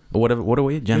millennials or whatever, what are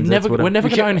we? Gen We're Zs, never whatever.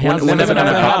 going to own houses. we're never Never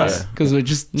gonna gonna have house avocado. because we're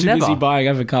just too Never. busy buying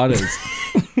avocados.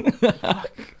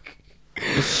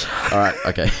 All right,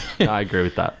 okay. I agree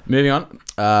with that. Moving on.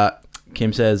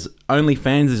 Kim says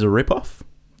OnlyFans is a ripoff.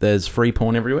 There's free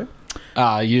porn everywhere.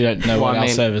 You don't know what Well, I our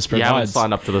mean, service you haven't provides.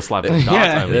 signed up to the Slap and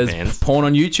Yeah. Darts There's OnlyFans. porn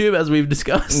on YouTube, as we've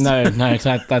discussed. No,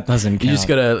 that doesn't count.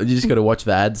 You just gotta watch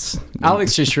the ads.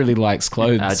 Alex just really likes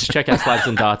clothes. Just check out Slabs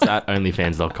and Darts at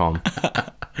onlyfans.com.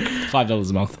 $5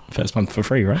 a month, first month for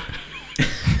free, right?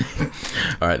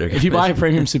 All right, okay. If you buy a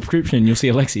premium subscription, you'll see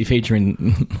Alexi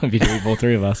featuring a video of all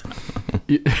three of us.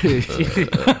 We've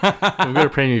got a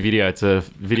premium video. It's a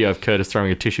video of Curtis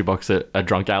throwing a tissue box at a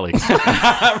drunk Alex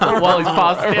while he's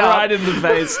passed out. Right in the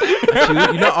face.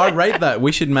 Actually, I rate that.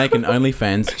 We should make an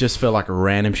OnlyFans just for like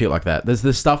random shit like that. There's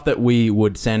the stuff that we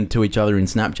would send to each other in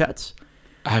Snapchats.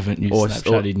 I haven't used Or-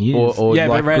 Snapchat in years. or yeah,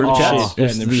 like but random group shit. chats.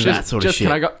 Random Just- shit. that sort of Just shit.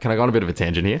 can I go on a bit of a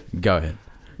tangent here? Go ahead.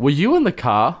 Were you in the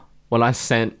car when I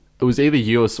sent? It was either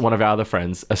you or one of our other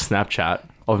friends a Snapchat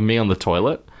of me on the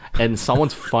toilet, and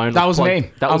someone's phone. That was plugged-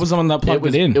 me. I was the one that plugged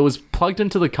it in. It was plugged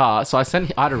into the car, so I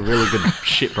had a really good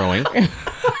shit brewing,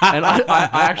 and I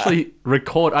actually I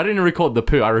didn't record the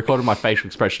poo. I recorded my facial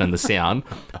expression and the sound,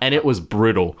 and it was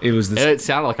brutal. It was the- It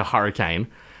sounded like a hurricane.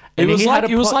 It And was he had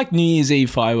like a like New Year's Eve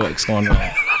fireworks going on.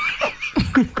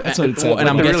 That's what it sounded And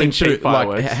I'm like. Really guessing too, cheap like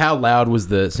fireworks. how loud was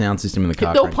the sound system in the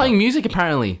car? They were cranked playing up? music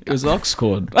apparently. It was the aux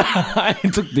cord. I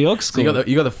took the aux So cord.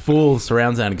 you got the full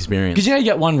surround sound experience. Because you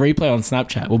get one replay on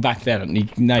Snapchat. Well, back then, you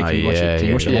can watch it. Can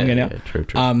you watch it longer now? True.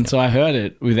 So I heard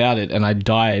it without it, and I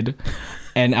died.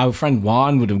 And our friend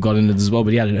Juan would have gotten it as well,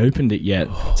 but he hadn't opened it yet.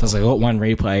 So I was like, "Oh, one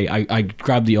replay." I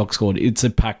grabbed the aux cord. It's a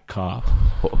packed car.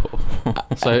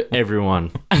 So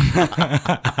everyone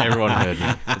heard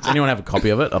me. Does anyone have a copy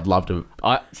of it? I'd love to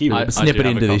I snip do it have a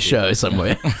into this copy. show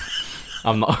somewhere.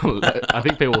 I'm not. I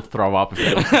think people will throw up if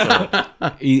they listen to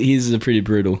it. He's pretty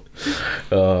brutal.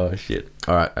 Oh shit!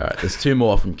 All right. There's two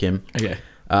more from Kim. Okay.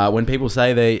 When people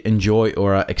say they enjoy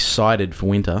or are excited for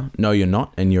winter, no, you're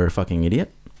not, and you're a fucking idiot.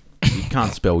 You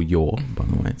can't spell your, by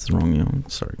the way. It's wrong.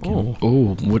 Sorry, Kim.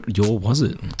 Oh, what your was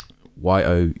it?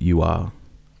 Y-O-U-R.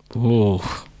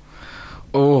 Oh,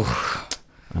 oh.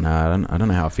 I know. I don't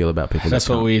know how I feel about people. That's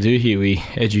that what can't- we do here. We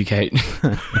educate.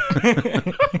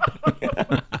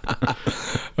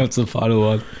 What's the final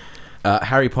one?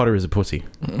 Harry Potter is a pussy.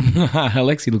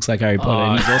 Alexi looks like Harry Potter,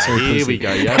 and he's also a here pussy. we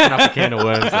go. You open up a can of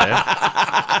worms there.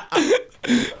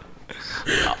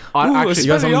 I actually, You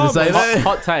got something to say there?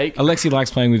 hot take. Alexi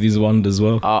likes playing with his wand as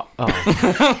well.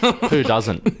 Who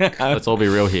doesn't? Let's all be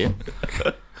real here.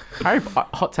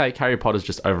 Hot take: Harry Potter's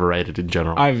just overrated in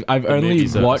general. I've The only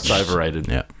movies are watched. so overrated.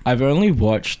 Yeah. I've only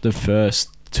watched the first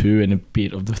two and a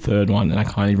bit of the third one, and I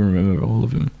can't even remember all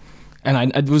of them.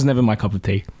 And it was never my cup of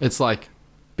tea. It's like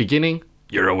beginning.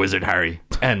 You're a wizard, Harry.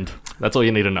 End. That's all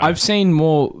you need to know. I've seen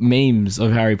more memes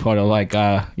of Harry Potter, like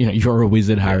you're a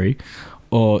wizard, Harry,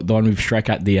 or the one with Shrek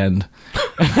at the end.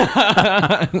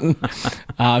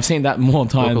 I've seen that more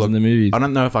times Look, than the movies. I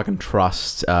don't know if I can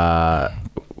trust.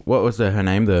 What was her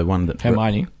name? The one that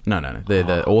Hermione. No.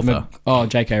 The author.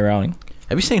 J.K. Rowling.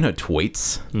 Have you seen her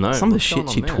tweets? No, Some of the what's shit going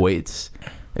on she there? tweets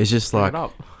is just Look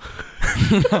like.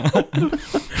 it up.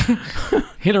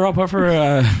 Hit her up, offer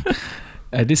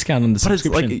a discount on the But it's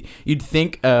subscription. like you'd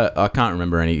think. I can't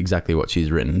remember exactly what she's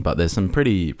written, but there's some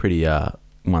pretty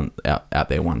one out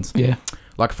there ones. Yeah.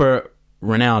 Like for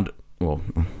renowned, well,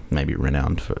 maybe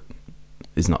renowned for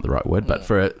is not the right word, but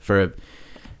for a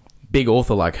big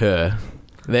author like her,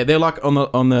 they're like on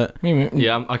the.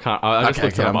 Yeah, I can't. I just Okay,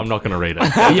 looked it up. I'm not going to read it.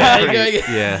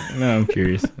 Yeah. No, I'm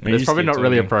curious. It's probably not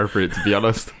really appropriate, to be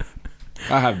honest.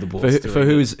 I have the balls. For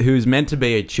who's meant to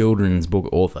be a children's book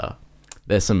author,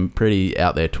 there's some pretty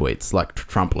out there tweets, like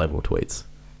Trump level tweets.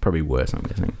 Probably worse, I'm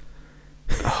guessing.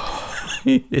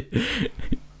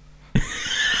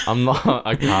 I'm not.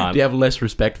 I can't. Do you have less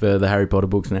respect for the Harry Potter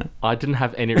books now? I didn't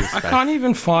have any I respect. can't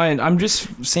even find. I'm just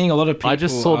seeing a lot of people. I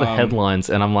just saw the headlines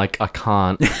and I'm like, I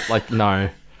can't. Like, no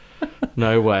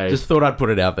way. Just thought I'd put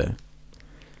it out there.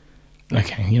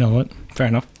 Okay, you know what? Fair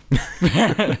enough.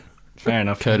 Fair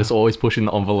enough. Curtis always pushing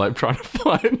the envelope, trying to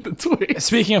find the tweet.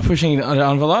 Speaking of pushing the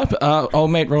envelope, old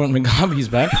mate Rowan Mugabe's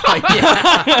back.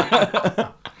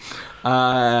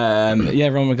 Rowan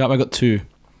Mugabe, I got 2.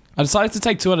 I decided to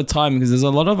take 2 at a time because there's a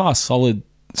lot of our solid,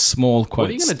 small quotes. What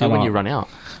are you going to do when you run out?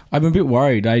 I'm a bit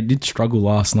worried. I did struggle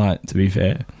last night, to be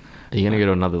fair. Are you going to go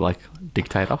to another, like,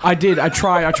 dictator? I did. I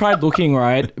tried looking,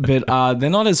 right? But they're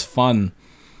not as fun.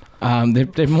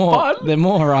 They're more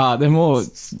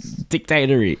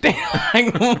dictatory,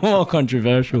 like, more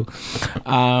controversial.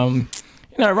 Robert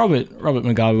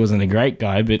Mugabe wasn't a great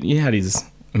guy, but he had his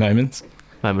moments.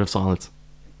 Moment of silence.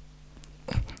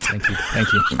 Thank you.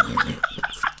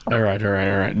 All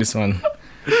right. This one.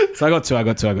 So I got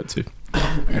two.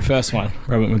 First one,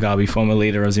 Robert Mugabe, former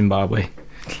leader of Zimbabwe.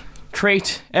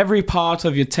 Treat every part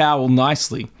of your towel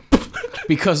nicely,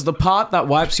 because the part that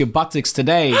wipes your buttocks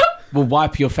today will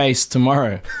wipe your face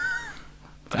tomorrow.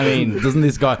 I mean, doesn't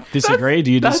this guy disagree?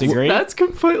 Do you disagree? That's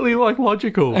completely, like,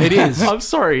 logical. It is. I'm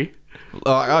sorry.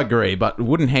 I agree, but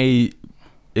wouldn't he,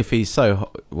 if he's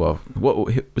so what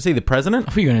was he the president?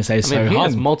 I thought you were going to say He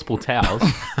has multiple towels.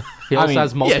 He also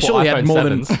has multiple surely he iPhone had more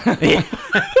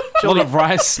 7s. a lot of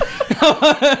rice.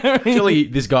 Surely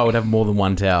this guy would have more than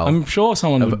one towel. I'm sure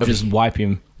someone would just wipe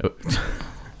him. But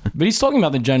he's talking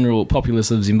about the general populace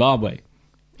of Zimbabwe.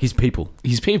 His people,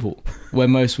 where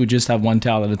most would just have one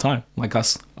towel at a time, like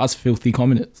us filthy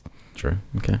commoners. True.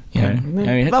 Okay. Yeah.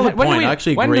 Valid point. I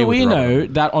actually agree when do we with know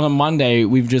Robert. that on a Monday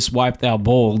we've just wiped our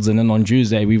balls and then on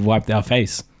Tuesday we've wiped our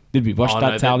face? Did we wash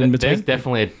that towel in between? There's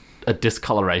definitely a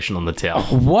discoloration on the towel.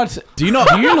 What? Do you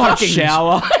not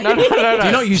shower? No. Do you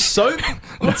not use soap?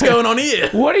 What's going on here?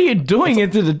 What are you doing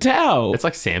into the towel? It's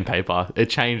like sandpaper. It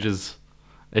changes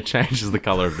the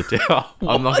color of the towel.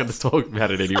 I'm not going to talk about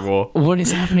it anymore. What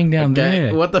is happening down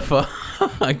there? What the fuck?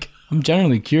 I'm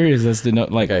generally curious as to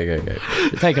not like. Okay.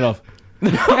 Take it off.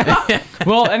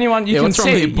 Well, anyone you can what's wrong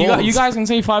with see, your balls? you guys can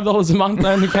see $5 a month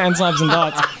only fan snipes and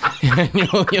darts, and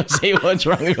you'll see what's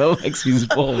wrong with Alexi's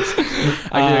balls.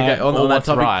 Okay. On that what's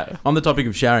topic, right? on the topic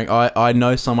of showering, I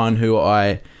know someone who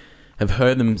I have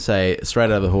heard them say straight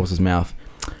out of the horse's mouth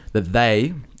that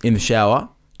they in the shower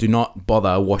do not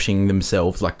bother washing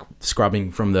themselves, like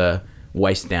scrubbing from the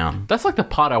waist down. That's like the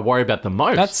part I worry about the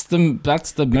most. That's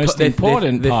the most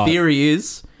important part. The theory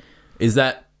is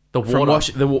that The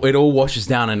water. it all washes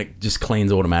down and it just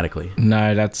cleans automatically.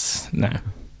 No.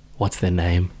 What's their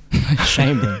name?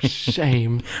 Shame them.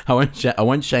 Shame. I won't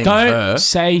shame Don't her.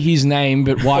 say his name,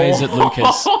 but why is it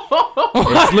Lucas?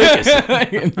 It's Lucas.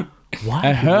 Why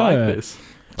I do you like heard. this?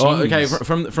 Oh, okay,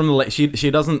 Jeez. from the she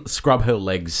doesn't scrub her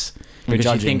legs because she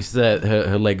judging. thinks that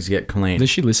her legs get clean. Does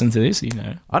she listen to this?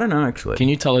 I don't know actually. Can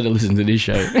you tell her to listen to this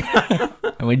show?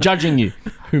 And we're judging you,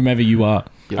 whomever you are.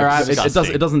 You're All right,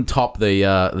 disgusting. it doesn't top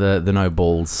the no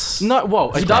balls. No,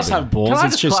 whoa. He does have balls. Can I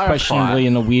It's just clarify? questionably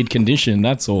in a weird condition.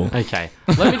 That's all. Okay,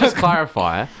 let me just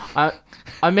clarify.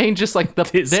 I mean, just like there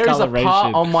is a Discoloration.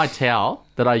 part on my towel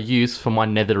that I use for my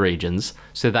nether regions,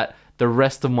 so that the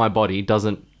rest of my body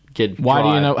doesn't get. Why do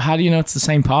dry. you know? How do you know it's the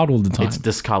same part all the time? It's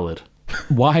discolored.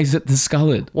 Why is it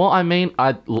discolored? Well, I mean,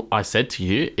 I said to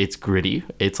you, it's gritty.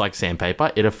 It's like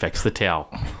sandpaper. It affects the towel.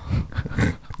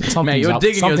 Something's you're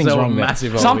digging something's yourself wrong there.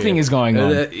 massive hole Something here. is going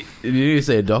on. Did you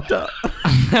see a doctor?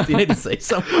 Do you need to see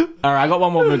someone? All right, I got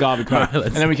one more Mugabe quote, Alright, let's-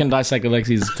 and then we can dissect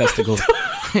Alexi's testicles.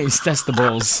 His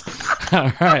testicles.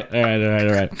 All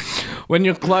right. When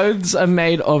your clothes are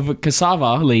made of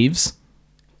cassava leaves,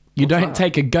 you don't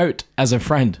take a goat as a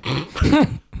friend.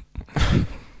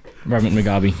 Robert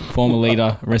Mugabe, former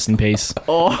leader, rest in peace.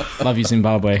 Love you,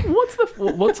 Zimbabwe.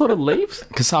 What sort of leaves?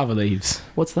 Cassava leaves.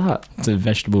 What's that? It's a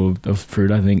vegetable of fruit,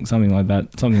 I think. Something like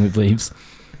that. Something with leaves.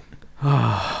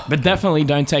 But definitely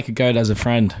don't take a goat as a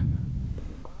friend.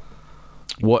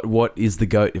 What is the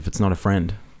goat if it's not a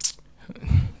friend?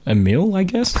 A meal, I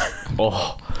guess?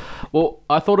 Oh, well,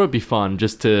 I thought it would be fun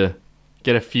just to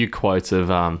get a few quotes of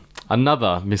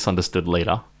another misunderstood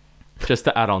leader, just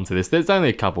to add on to this. There's only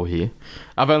a couple here.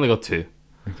 I've only got 2.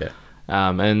 Okay.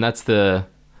 And that's the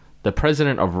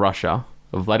president of Russia,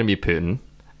 Vladimir Putin.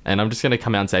 And I'm just going to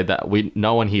come out and say that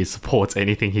no one here supports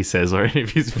anything he says or any of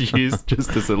his views,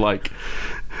 just as a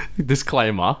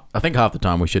disclaimer. I think half the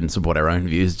time we shouldn't support our own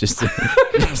views just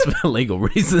for legal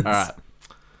reasons. All right.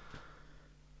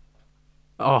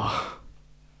 Oh,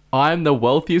 I'm the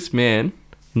wealthiest man,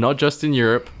 not just in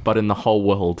Europe, but in the whole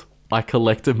world. I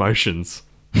collect emotions.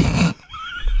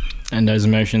 And those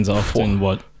emotions are often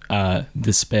what?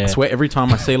 Despair. I swear every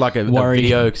time I see like a Worry.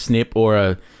 video snip or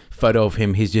a photo of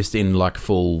him, he's just in like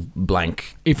full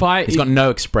blank. He's got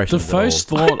no expression. The first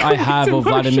thought I have of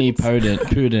Vladimir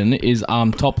Putin is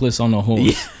topless on a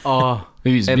horse. Oh,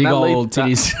 With his And big that lead- old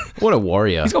titties. What a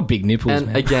warrior. He's got big nipples, And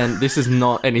man. again, this is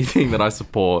not anything that I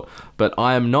support, but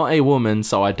I am not a woman,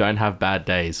 so I don't have bad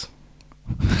days.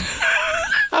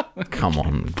 Come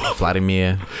on,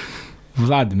 Vladimir.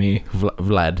 Vladimir.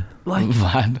 Vlad. Like,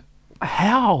 Vlad.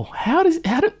 how? How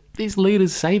do these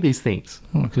leaders say these things?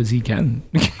 Because he can.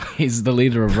 He's the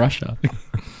leader of Russia.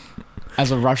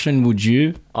 As a Russian, would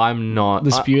you I'm not.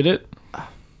 dispute it?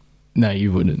 No,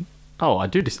 you wouldn't. Oh, I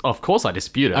do. Of course, I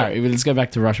dispute it. All right, well, let's go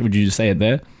back to Russia. Would you just say it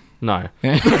there? No.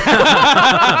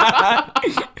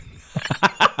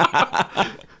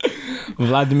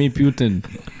 Vladimir Putin.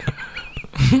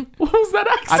 What was that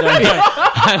accent?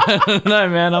 I don't know,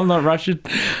 man. I'm not Russian.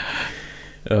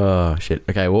 Oh shit.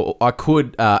 Okay. Well, I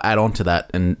could add on to that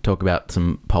and talk about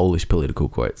some Polish political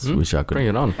quotes, which I could Bring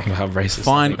it on. How racist.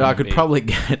 find. I could probably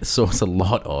source a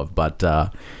lot of, but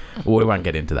we won't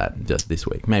get into that just this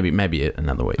week. Maybe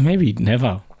another week. Maybe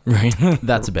never.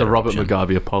 That's a better The Robert option.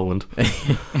 Mugabe of Poland.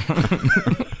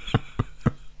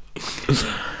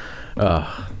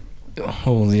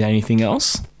 Oh, is there anything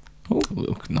else? Oh,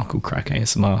 look, knuckle crack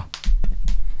ASMR.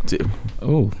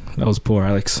 Oh, that was poor,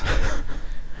 Alex.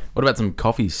 What about some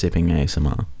coffee sipping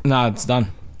ASMR? Nah, it's done.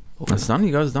 That's done.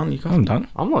 You guys done? You guys? I'm done.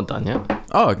 I'm not done yet.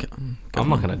 Oh, okay. I'm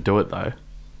not going to do it, though.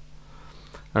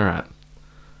 All right.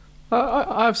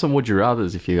 I have some would you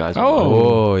rathers if you guys want.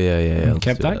 Oh yeah. Let's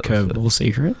Kept do that let's do curveball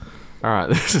secret. All right.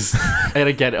 This is, and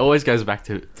again, it always goes back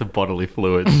to bodily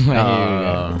fluids. Here we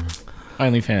go.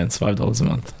 OnlyFans, $5 a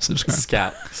month.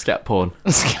 Subscribe. Scat porn.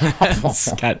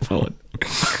 Scat forward.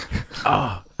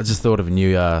 I just thought of a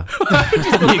new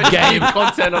Game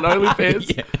content on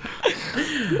OnlyFans.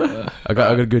 I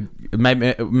got a good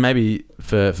maybe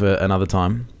for another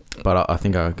time, but I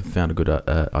think I found a good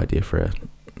idea for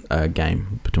a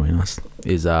game between us.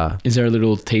 Is Is there a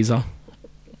little teaser?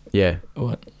 yeah,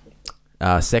 What?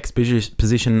 sex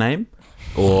position name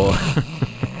or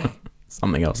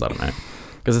something else? I don't know,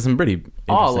 because it's some pretty interesting.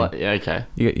 Oh, yeah, okay.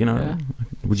 You know, Yeah.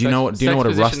 would you know what? Do you know what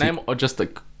a sex rusty position name or just a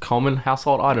common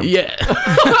household item? Yeah,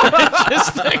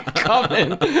 Just a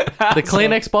comment. The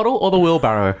Kleenex bottle or the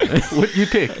wheelbarrow? What you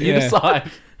pick? You Yeah.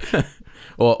 decide.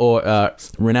 or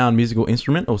renowned musical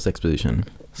instrument or sex position.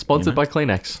 Sponsored by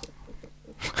Kleenex.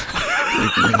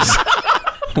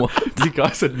 You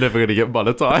guys are never going to get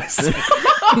monetized.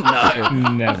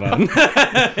 Never.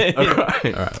 All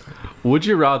right. Would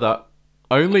you rather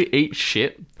only eat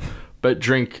shit but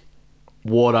drink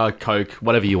water, Coke,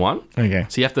 whatever you want? Okay.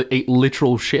 So you have to eat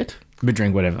literal shit, But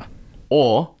drink whatever.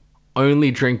 or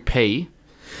only drink pee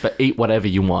but eat whatever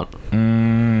you want?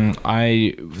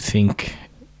 I think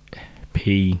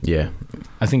pee. Yeah,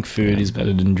 I think food is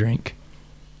better than drink.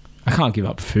 I can't give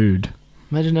up food.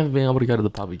 Imagine never being able to go to the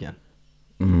pub again.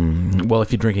 well,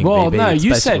 if you're drinking Well, VB, no, it's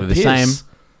you basically said the piss. same.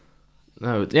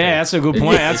 No, it's Yeah, pee. that's a good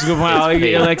point. That's a good point.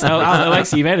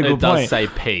 Alex, you made a It good does point. say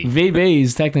pee. VB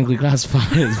is technically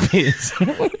classified as piss.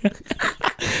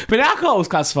 But alcohol is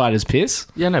classified as piss.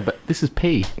 Yeah, no, but this is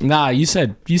pee. Nah, you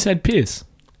said piss.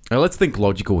 Now, let's think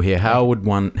logical here. How would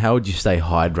you stay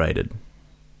hydrated?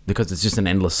 Because it's just an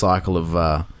endless cycle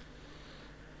of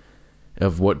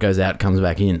what goes out comes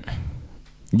back in.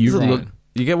 You Does it look-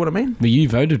 you get what I mean? But you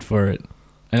voted for it.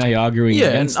 And are you arguing Yeah,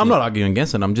 against I'm it? not arguing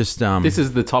against it. I'm just This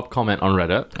is the top comment on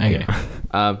Reddit. Okay.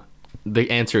 The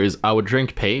answer is I would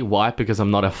drink pee. Why? Because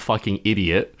I'm not a fucking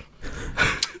idiot.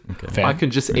 Fair. I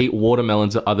can just eat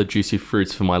watermelons or other juicy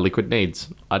fruits for my liquid needs.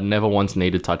 I'd never once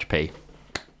need to touch pee.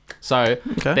 So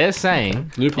they're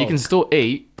saying Loophole. you can still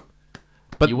eat,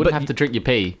 but you wouldn't have to drink your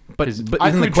pee. But 'cause isn't I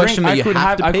the could question drink, that you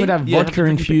have to I pee? could have You vodka to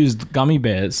drink your pee. infused gummy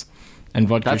bears and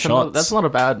vodka that's shots. not a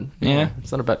bad. Yeah.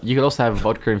 It's not a bad. You could also have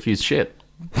vodka infused shit.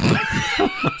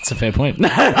 That's a fair point. All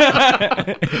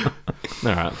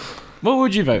right, What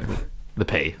would you vote for? the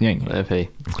pee. Yeah. The pee.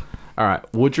 All right.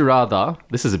 Would you rather?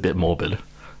 This is a bit morbid.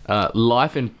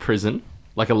 Life in prison,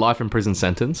 like a life in prison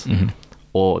sentence,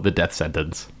 or the death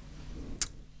sentence.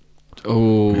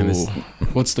 Oh, Man, there's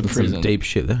what's the some prison? deep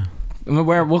shit there.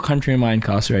 What country am I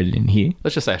incarcerated in here?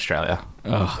 Let's just say Australia.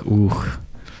 Oh, ooh.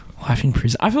 Life in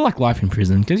prison. I feel like life in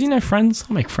prison because friends.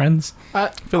 I'll make friends. I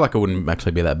feel like it wouldn't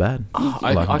actually be that bad.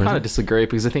 I kind of disagree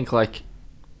because I think like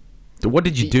What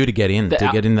did you do to get in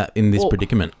in this Well-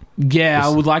 predicament? Yeah, I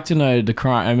would like to know the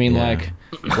crime. I mean, Yeah. like,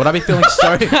 Would I be feeling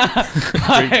sorry?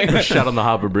 shut on the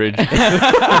Harbour Bridge.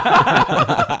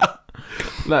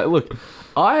 No, look,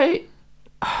 I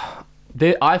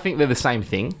think they're the same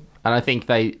thing, and I think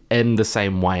they end the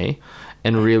same way,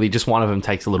 and really just one of them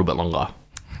takes a little bit longer.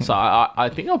 So I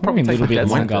think I'll probably a take little the bit death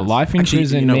longer. sentence. Life in Actually,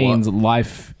 prison you know what? means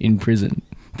life in prison.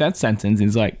 That sentence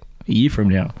is like a year from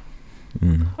now.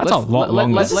 That's a lot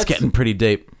longer. It's getting pretty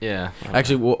deep. Yeah.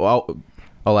 Actually,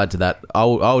 I'll add to that. I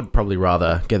would probably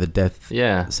rather get the death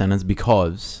Yeah. sentence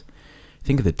because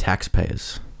think of the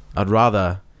taxpayers. I'd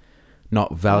rather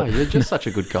not Oh, value. you're just such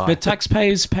a good guy. But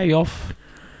taxpayers pay off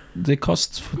the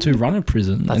costs to run a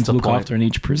prison That's and to the look point. after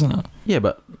each prisoner. Yeah,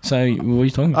 but So what are you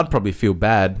talking about? I'd probably feel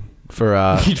bad for.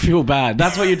 You'd feel bad.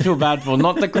 That's what you'd feel bad for,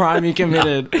 not the crime you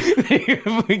committed.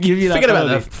 We give you that Forget about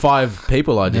the penalty. 5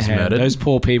 people I just Yeah, murdered. those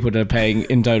poor people that are paying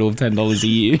in total $10 a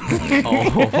year. Oh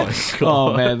my god.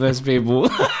 Oh man, those people.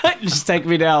 Just take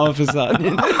me now, officer.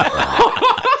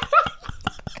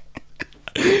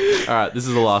 All right, this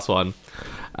is the last one.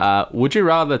 Would you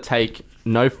rather take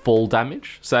no fall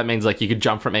damage? So that means like you could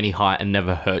jump from any height and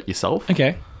never hurt yourself,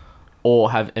 Okay.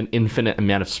 or have an infinite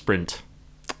amount of sprint.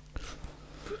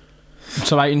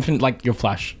 So by infinite, like your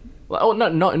Flash. Oh no,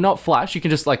 not flash. You can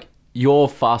just like your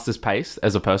fastest pace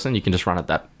as a person. You can just run at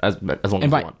that as long as And you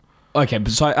by, want. okay,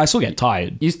 but so I still get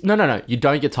tired. No. You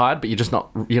don't get tired, but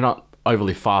you're not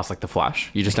overly fast like the Flash.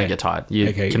 You just don't get tired.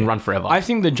 You can run forever. I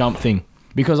think the jump thing,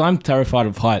 because I'm terrified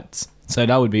of heights, so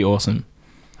that would be awesome.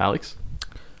 Alex.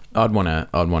 I'd want to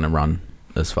run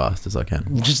as fast as I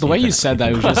can. Just the way you said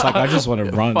that, it was just like I just want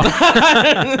to run.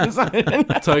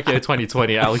 Tokyo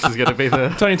 2020. Alex is gonna be the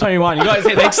 2021, you guys,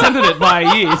 they extended it by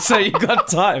a year, so you got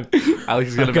time.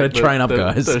 Alex is gonna Gotta be train up,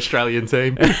 guys. the Australian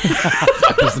team.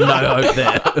 There's no hope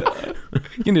there.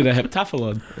 You need a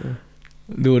heptathlon.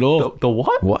 Do it all. The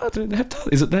what? What? The heptat,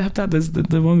 is it the heptat? There's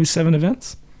the one with 7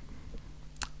 events.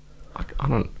 I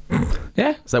don't.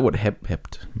 Yeah, Is that what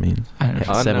hept means? I don't know. I don't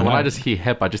know. Seven When I hours. just hear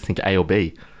HEP, I just think A or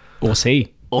B. Or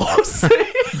C. Or C.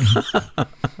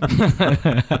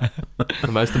 The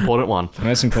most important one. The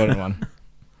most important one.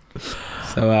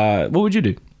 So, what would you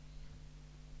do?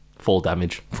 Fall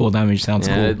damage. Fall damage sounds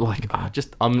Yeah, cool. like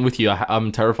I'm with you.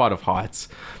 I'm terrified of heights.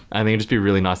 I think it'd just be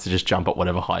really nice to just jump at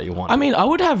whatever height you want. I mean, I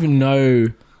would have no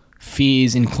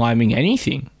fears in climbing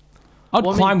anything. I'd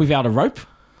Well, I climb without a rope.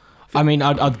 I mean,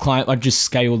 I'd climb. I'd just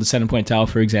scale the Centerpoint Tower,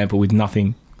 for example, with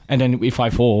nothing. And then if I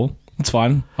fall, it's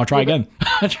fine. I'll try again.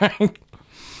 I'll try.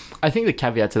 I think the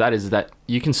caveat to that is that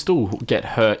you can still get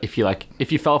hurt if you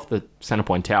fell off the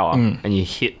Centerpoint Tower and you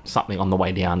hit something on the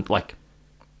way down. Like,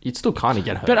 you'd still kind of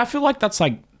get hurt. But I feel like that's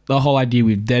like the whole idea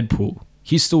with Deadpool.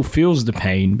 He still feels the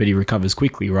pain, but he recovers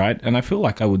quickly, right? And I feel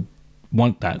like I would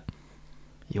want that.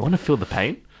 You want to feel the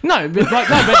pain? No,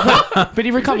 but he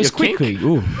recovers your kink? quickly.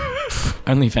 Ooh.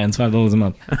 OnlyFans, $5 a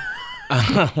month.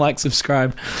 Like,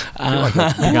 subscribe.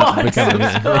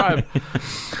 Subscribe.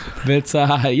 But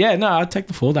yeah, no, I'd take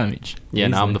the fall damage. Yeah,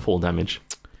 no, I'm Easily. the fall damage.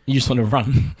 You just want to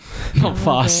run, not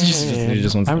fast. You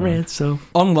just want to run. so.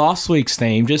 On last week's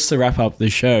theme, just to wrap up the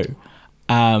show,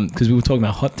 because we were talking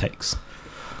about hot takes,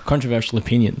 controversial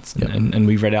opinions, and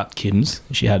we read out Kim's.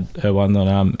 She had her one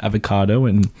on avocado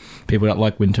and people that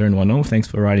like winter and whatnot. Thanks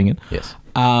for writing it. Yes.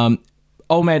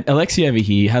 Old man Alexi over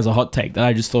here has a hot take that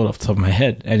I just thought off the top of my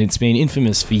head, and it's been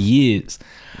infamous for years.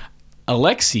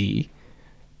 Alexi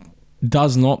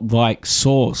does not like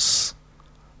sauce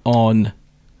on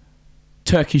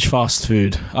Turkish fast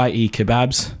food, i.e.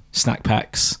 kebabs, snack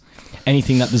packs,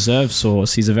 anything that deserves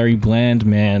sauce. He's a very bland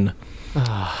man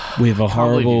with a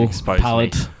horrible exposed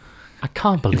palate. me. I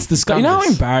can't believe It's disgusting. You know how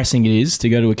embarrassing it is to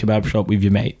go to a kebab shop with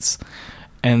your mates,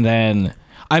 and then...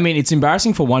 I mean, it's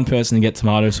embarrassing for one person to get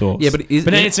tomato sauce. Yeah, but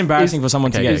then it's embarrassing for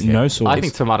someone to get no sauce. I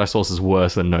think tomato sauce is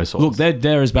worse than no sauce. Look,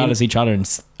 they're as bad as each other, and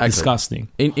it's disgusting.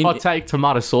 Hot take: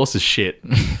 tomato sauce is shit.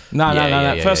 No.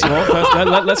 yeah, First of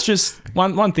all, let's just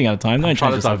one thing at a time. Don't Try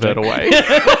change to the divert subject.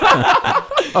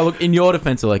 away. Oh, look, in your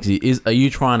defense, Alexi, are you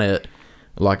trying to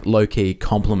like low key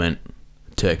compliment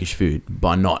Turkish food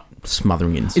by not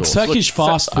smothering in sauce? It's Turkish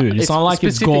fast food. It's not like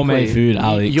it's gourmet specifically, food,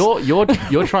 Alex.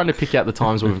 You're trying to pick out the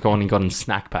times where we've gone and gotten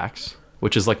snack packs,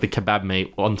 which is like the kebab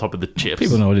meat on top of the chips.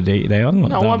 People know what they are.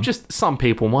 No, I'm just some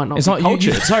people might not. It's be not.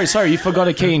 cultured. Sorry. You forgot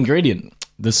a key ingredient: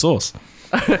 the sauce.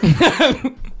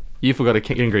 You forgot a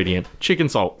key ingredient: chicken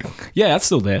salt. Yeah, that's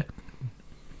still there.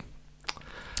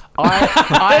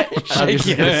 This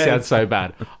is gonna sound so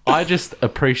bad. I just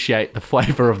appreciate the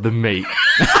flavor of the meat.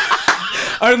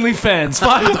 OnlyFans,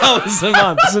 $5 a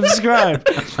month. Subscribe.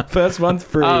 First month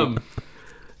free.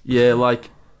 Yeah, like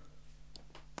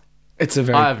it's a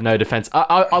very. I have no defense.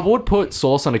 I would put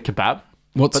sauce on a kebab.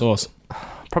 What sauce?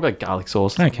 Probably like garlic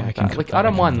sauce. Okay, something I like can that. cook Like that, I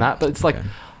don't I mind that, but it's like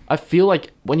I feel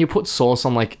like when you put sauce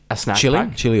on like a snack chili?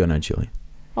 pack. Chili or no chili?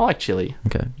 I like chili.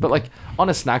 Okay. But like on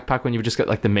a snack pack when you've just got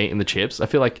like the meat and the chips, I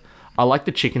feel like I like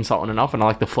the chicken salt enough and I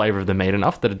like the flavor of the meat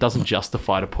enough that it doesn't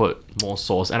justify to put more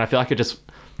sauce. And I feel like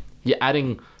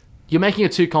you're making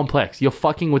it too complex. You're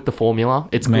fucking with the formula.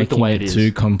 It's good the way it is.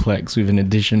 Too complex with an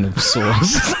addition of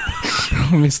sauce.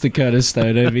 Mr. Curtis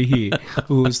Stone over here.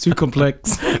 Oh, it's too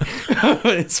complex.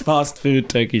 It's fast food,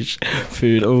 Turkish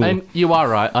food. Ooh. And you are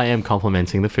right. I am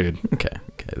complimenting the food. Okay,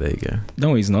 there you go.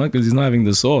 No, he's not, because he's not having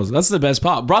the sauce. That's the best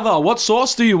part. Brother, what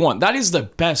sauce do you want? That is the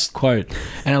best quote.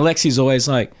 And Alexi's always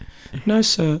like, no,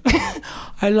 sir.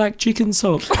 I like chicken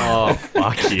sauce. Oh,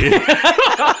 fuck you.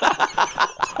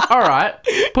 All right.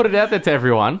 Put it out there to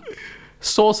everyone.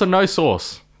 Sauce or no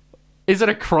sauce? Is it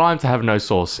a crime to have no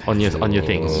sauce on your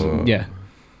things? Yeah.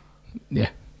 Yeah.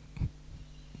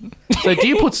 So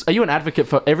are you an advocate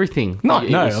for everything? No, that you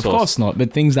eat no, with of sauce? course not.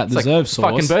 But things that It's like deserve sauce.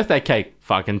 fucking birthday cake.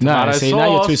 Fucking No, tomato see, sauce.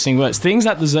 now you're twisting words. Things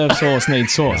that deserve sauce need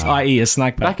sauce, i.e. a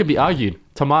snack That pack. could be argued.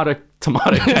 Tomato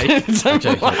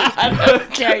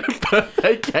cake.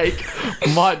 Birthday cake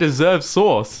might deserve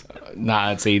sauce.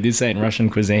 Nah, see, this ain't Russian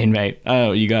cuisine, mate.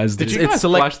 Oh, you guys Did do. you guys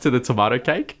flash to the tomato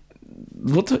cake?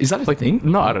 Is that a thing?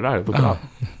 No, I don't know. Look it up.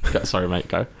 Go, sorry, mate.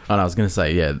 Go. Oh, no, I was going to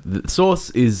say, yeah, the sauce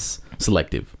is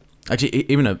selective. Actually,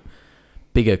 even a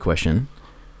bigger question: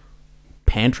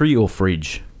 pantry or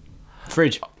fridge?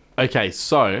 Fridge. Okay,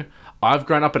 so I've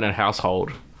grown up in a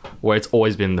household where it's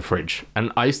always been in the fridge.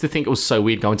 And I used to think it was so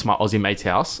weird going to my Aussie mate's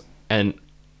house and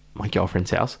my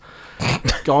girlfriend's house,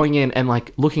 going in and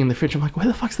like looking in the fridge. I'm like, where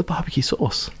the fuck's the barbecue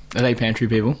sauce? Are they pantry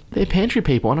people? They're pantry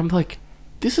people. And I'm like,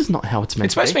 this is not how it's meant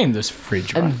It's to be. supposed to be in this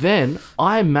fridge, right? And then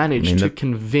I managed to that-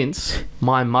 convince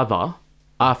my mother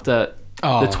after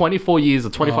Oh. the 24 years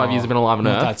or 25 years I've been alive on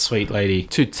Not Earth that sweet lady.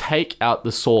 to take out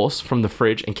the sauce from the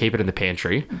fridge and keep it in the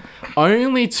pantry,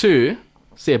 only to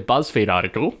see a BuzzFeed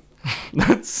article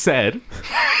that said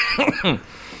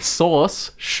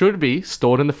sauce should be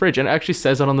stored in the fridge, and it actually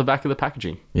says it on the back of the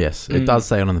packaging Yes, it does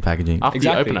say it on the packaging. after you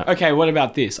Exactly. open it. Okay, what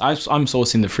about this? I'm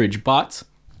sauce in the fridge, but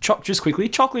just quickly,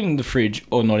 chocolate in the fridge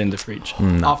or not in the fridge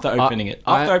after opening it?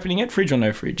 After opening it, fridge or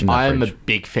no fridge? I am a fridge.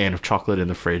 big fan of chocolate in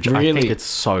the fridge. I Really? think it's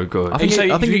so good. I think So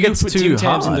it- I think you it gets put too Tim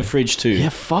Tams in hard. the fridge too. yeah,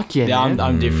 fuck yeah, Yeah, man.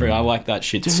 I'm different. I like that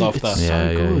shit Dude, softer. it's so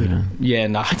Yeah, good. yeah. Yeah,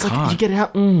 nah, I It's like you can't. get it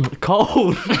out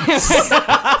cold.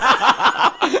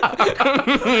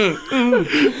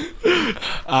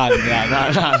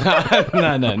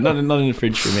 No, not in the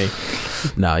fridge for me.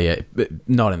 No, yeah, but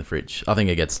not in the fridge. I think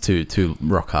it gets too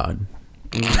rock hard.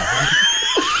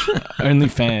 Only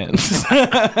fans.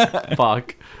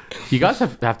 Fuck. You guys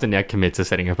have to now commit to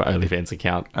setting up an OnlyFans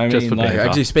account. I just mean, for like- Beaver.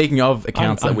 Actually, speaking of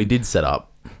accounts that I'm- we did set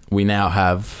up, we now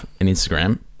have an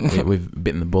Instagram. We've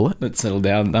bitten the bullet. Let's settle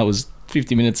down. That was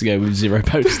 50 minutes ago with 0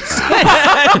 posts.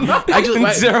 Actually, And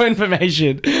wait, 0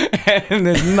 information. And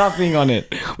there's nothing on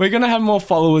it. We're going to have more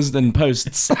followers than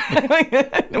posts.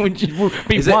 Which will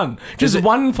be Is it- one. Just is it-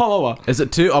 one follower. is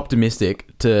it too optimistic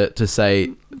to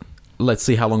say, let's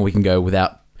see how long we can go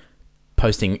without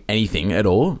posting anything at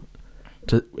all,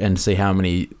 and see how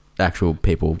many actual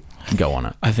people go on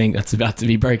it? I think that's about to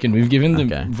be broken. We've given the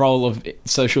Okay. role of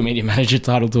social media manager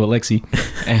title to Alexi,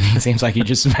 and it seems like he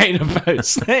just made a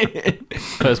post.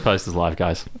 First post is live,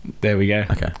 guys. There we go.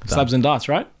 Okay, Slabs and darts,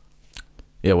 right?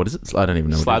 yeah. What is it? I don't even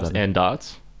know. Slabs what it is. and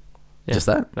darts. Yeah. Just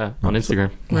that? Yeah, on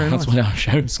Instagram. That's what our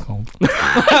show's called.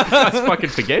 That's fucking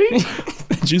spaghetti.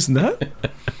 Just that.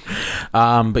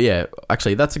 But yeah,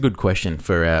 actually, that's a good question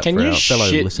for our, Can for you our fellow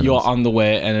shit listeners. your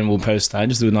underwear and then we'll post that?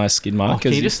 Just do a nice skid mark. Oh, can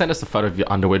 'cause you just send us a photo of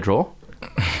your underwear drawer? are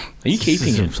you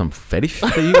keeping Some- it? Some fetish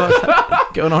that you guys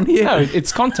have going on here? No,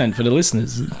 it's content for the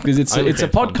listeners because it's a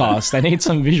OnlyFans podcast. They need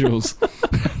some visuals.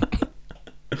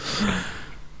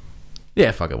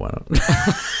 Yeah, fuck it, why not?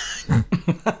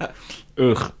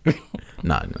 Ugh.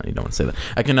 No, you don't want to say that.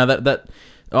 Okay, no, that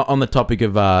on the topic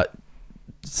of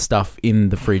stuff in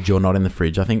the fridge or not in the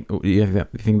fridge, I think you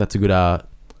think that's a good a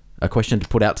question to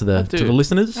put out to I the do.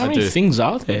 listeners. How many do. things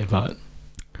are there, but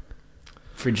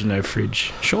fridge or no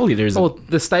fridge? Surely there's Well,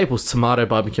 the staples: tomato,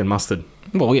 barbecue, and mustard.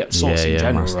 well, yeah, sauce in Yeah,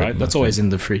 general, mustard, right? That's mustard. always in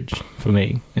the fridge for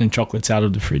me, and chocolate's out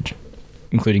of the fridge,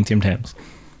 including Tim Tams.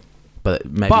 But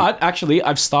maybe But actually,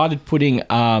 I've started putting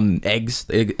eggs.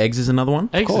 Eggs is another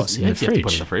one. Eggs, course, in the you have to put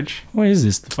fridge. in the fridge. what is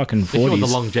this? The fucking If you want the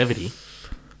 40s. longevity,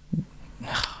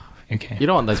 Okay. you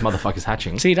don't want those motherfuckers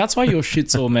hatching. See, that's why your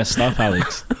shit's all messed up,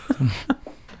 Alex.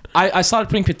 I started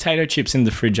putting potato chips in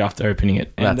the fridge after opening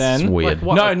it, and That's then weird.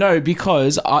 What? No,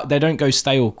 because they don't go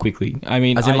stale quickly. I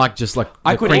mean, As in, just like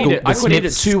I the could crinkle- eat it. the I could eat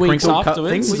it Smith's 2 weeks crinkle cut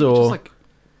afterwards. things, You or just like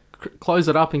close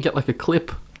it up and get like a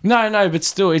clip. no, but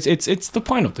still, it's the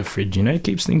point of the fridge. You know, it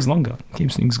keeps things longer,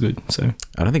 keeps things good. So,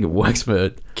 I don't think it works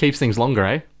for. Keeps things longer,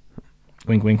 eh?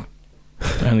 wink, wink.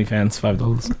 OnlyFans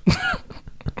 $5.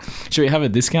 Should we have a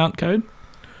discount code?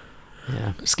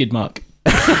 Yeah. Skid mark.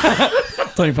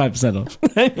 25% off.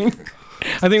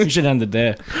 I think we should end it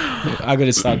there. I got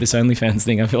to start this OnlyFans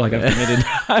thing. I feel like I've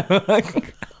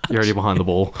committed. You're already behind the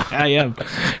ball. I am.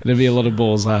 There'll be a lot of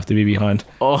balls I have to be behind.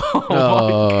 Oh,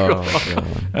 Oh,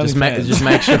 God.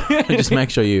 Just make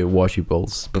sure you wash your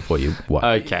balls before you wipe.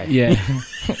 okay. Yeah.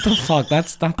 What the fuck?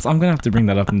 That's. I'm gonna have to bring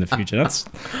that up in the future. That's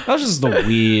just a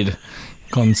weird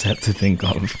concept to think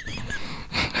of.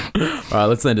 All right,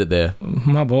 let's end it there.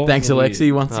 My balls. Thanks, are weird.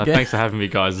 Alexi, once again. Thanks for having me,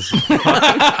 guys. This is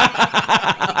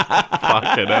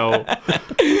fucking hell.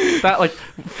 That, like,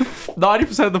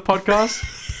 90% of the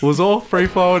podcast was all free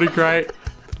flowing and great.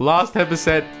 Last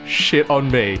 10% shit on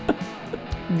me.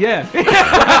 Yeah.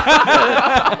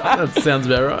 That sounds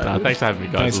about right. Thanks for having me,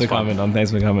 guys. Thanks It for was fun. coming on.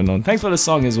 Thanks for coming on. Thanks for the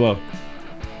song as well.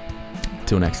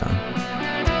 Till next time.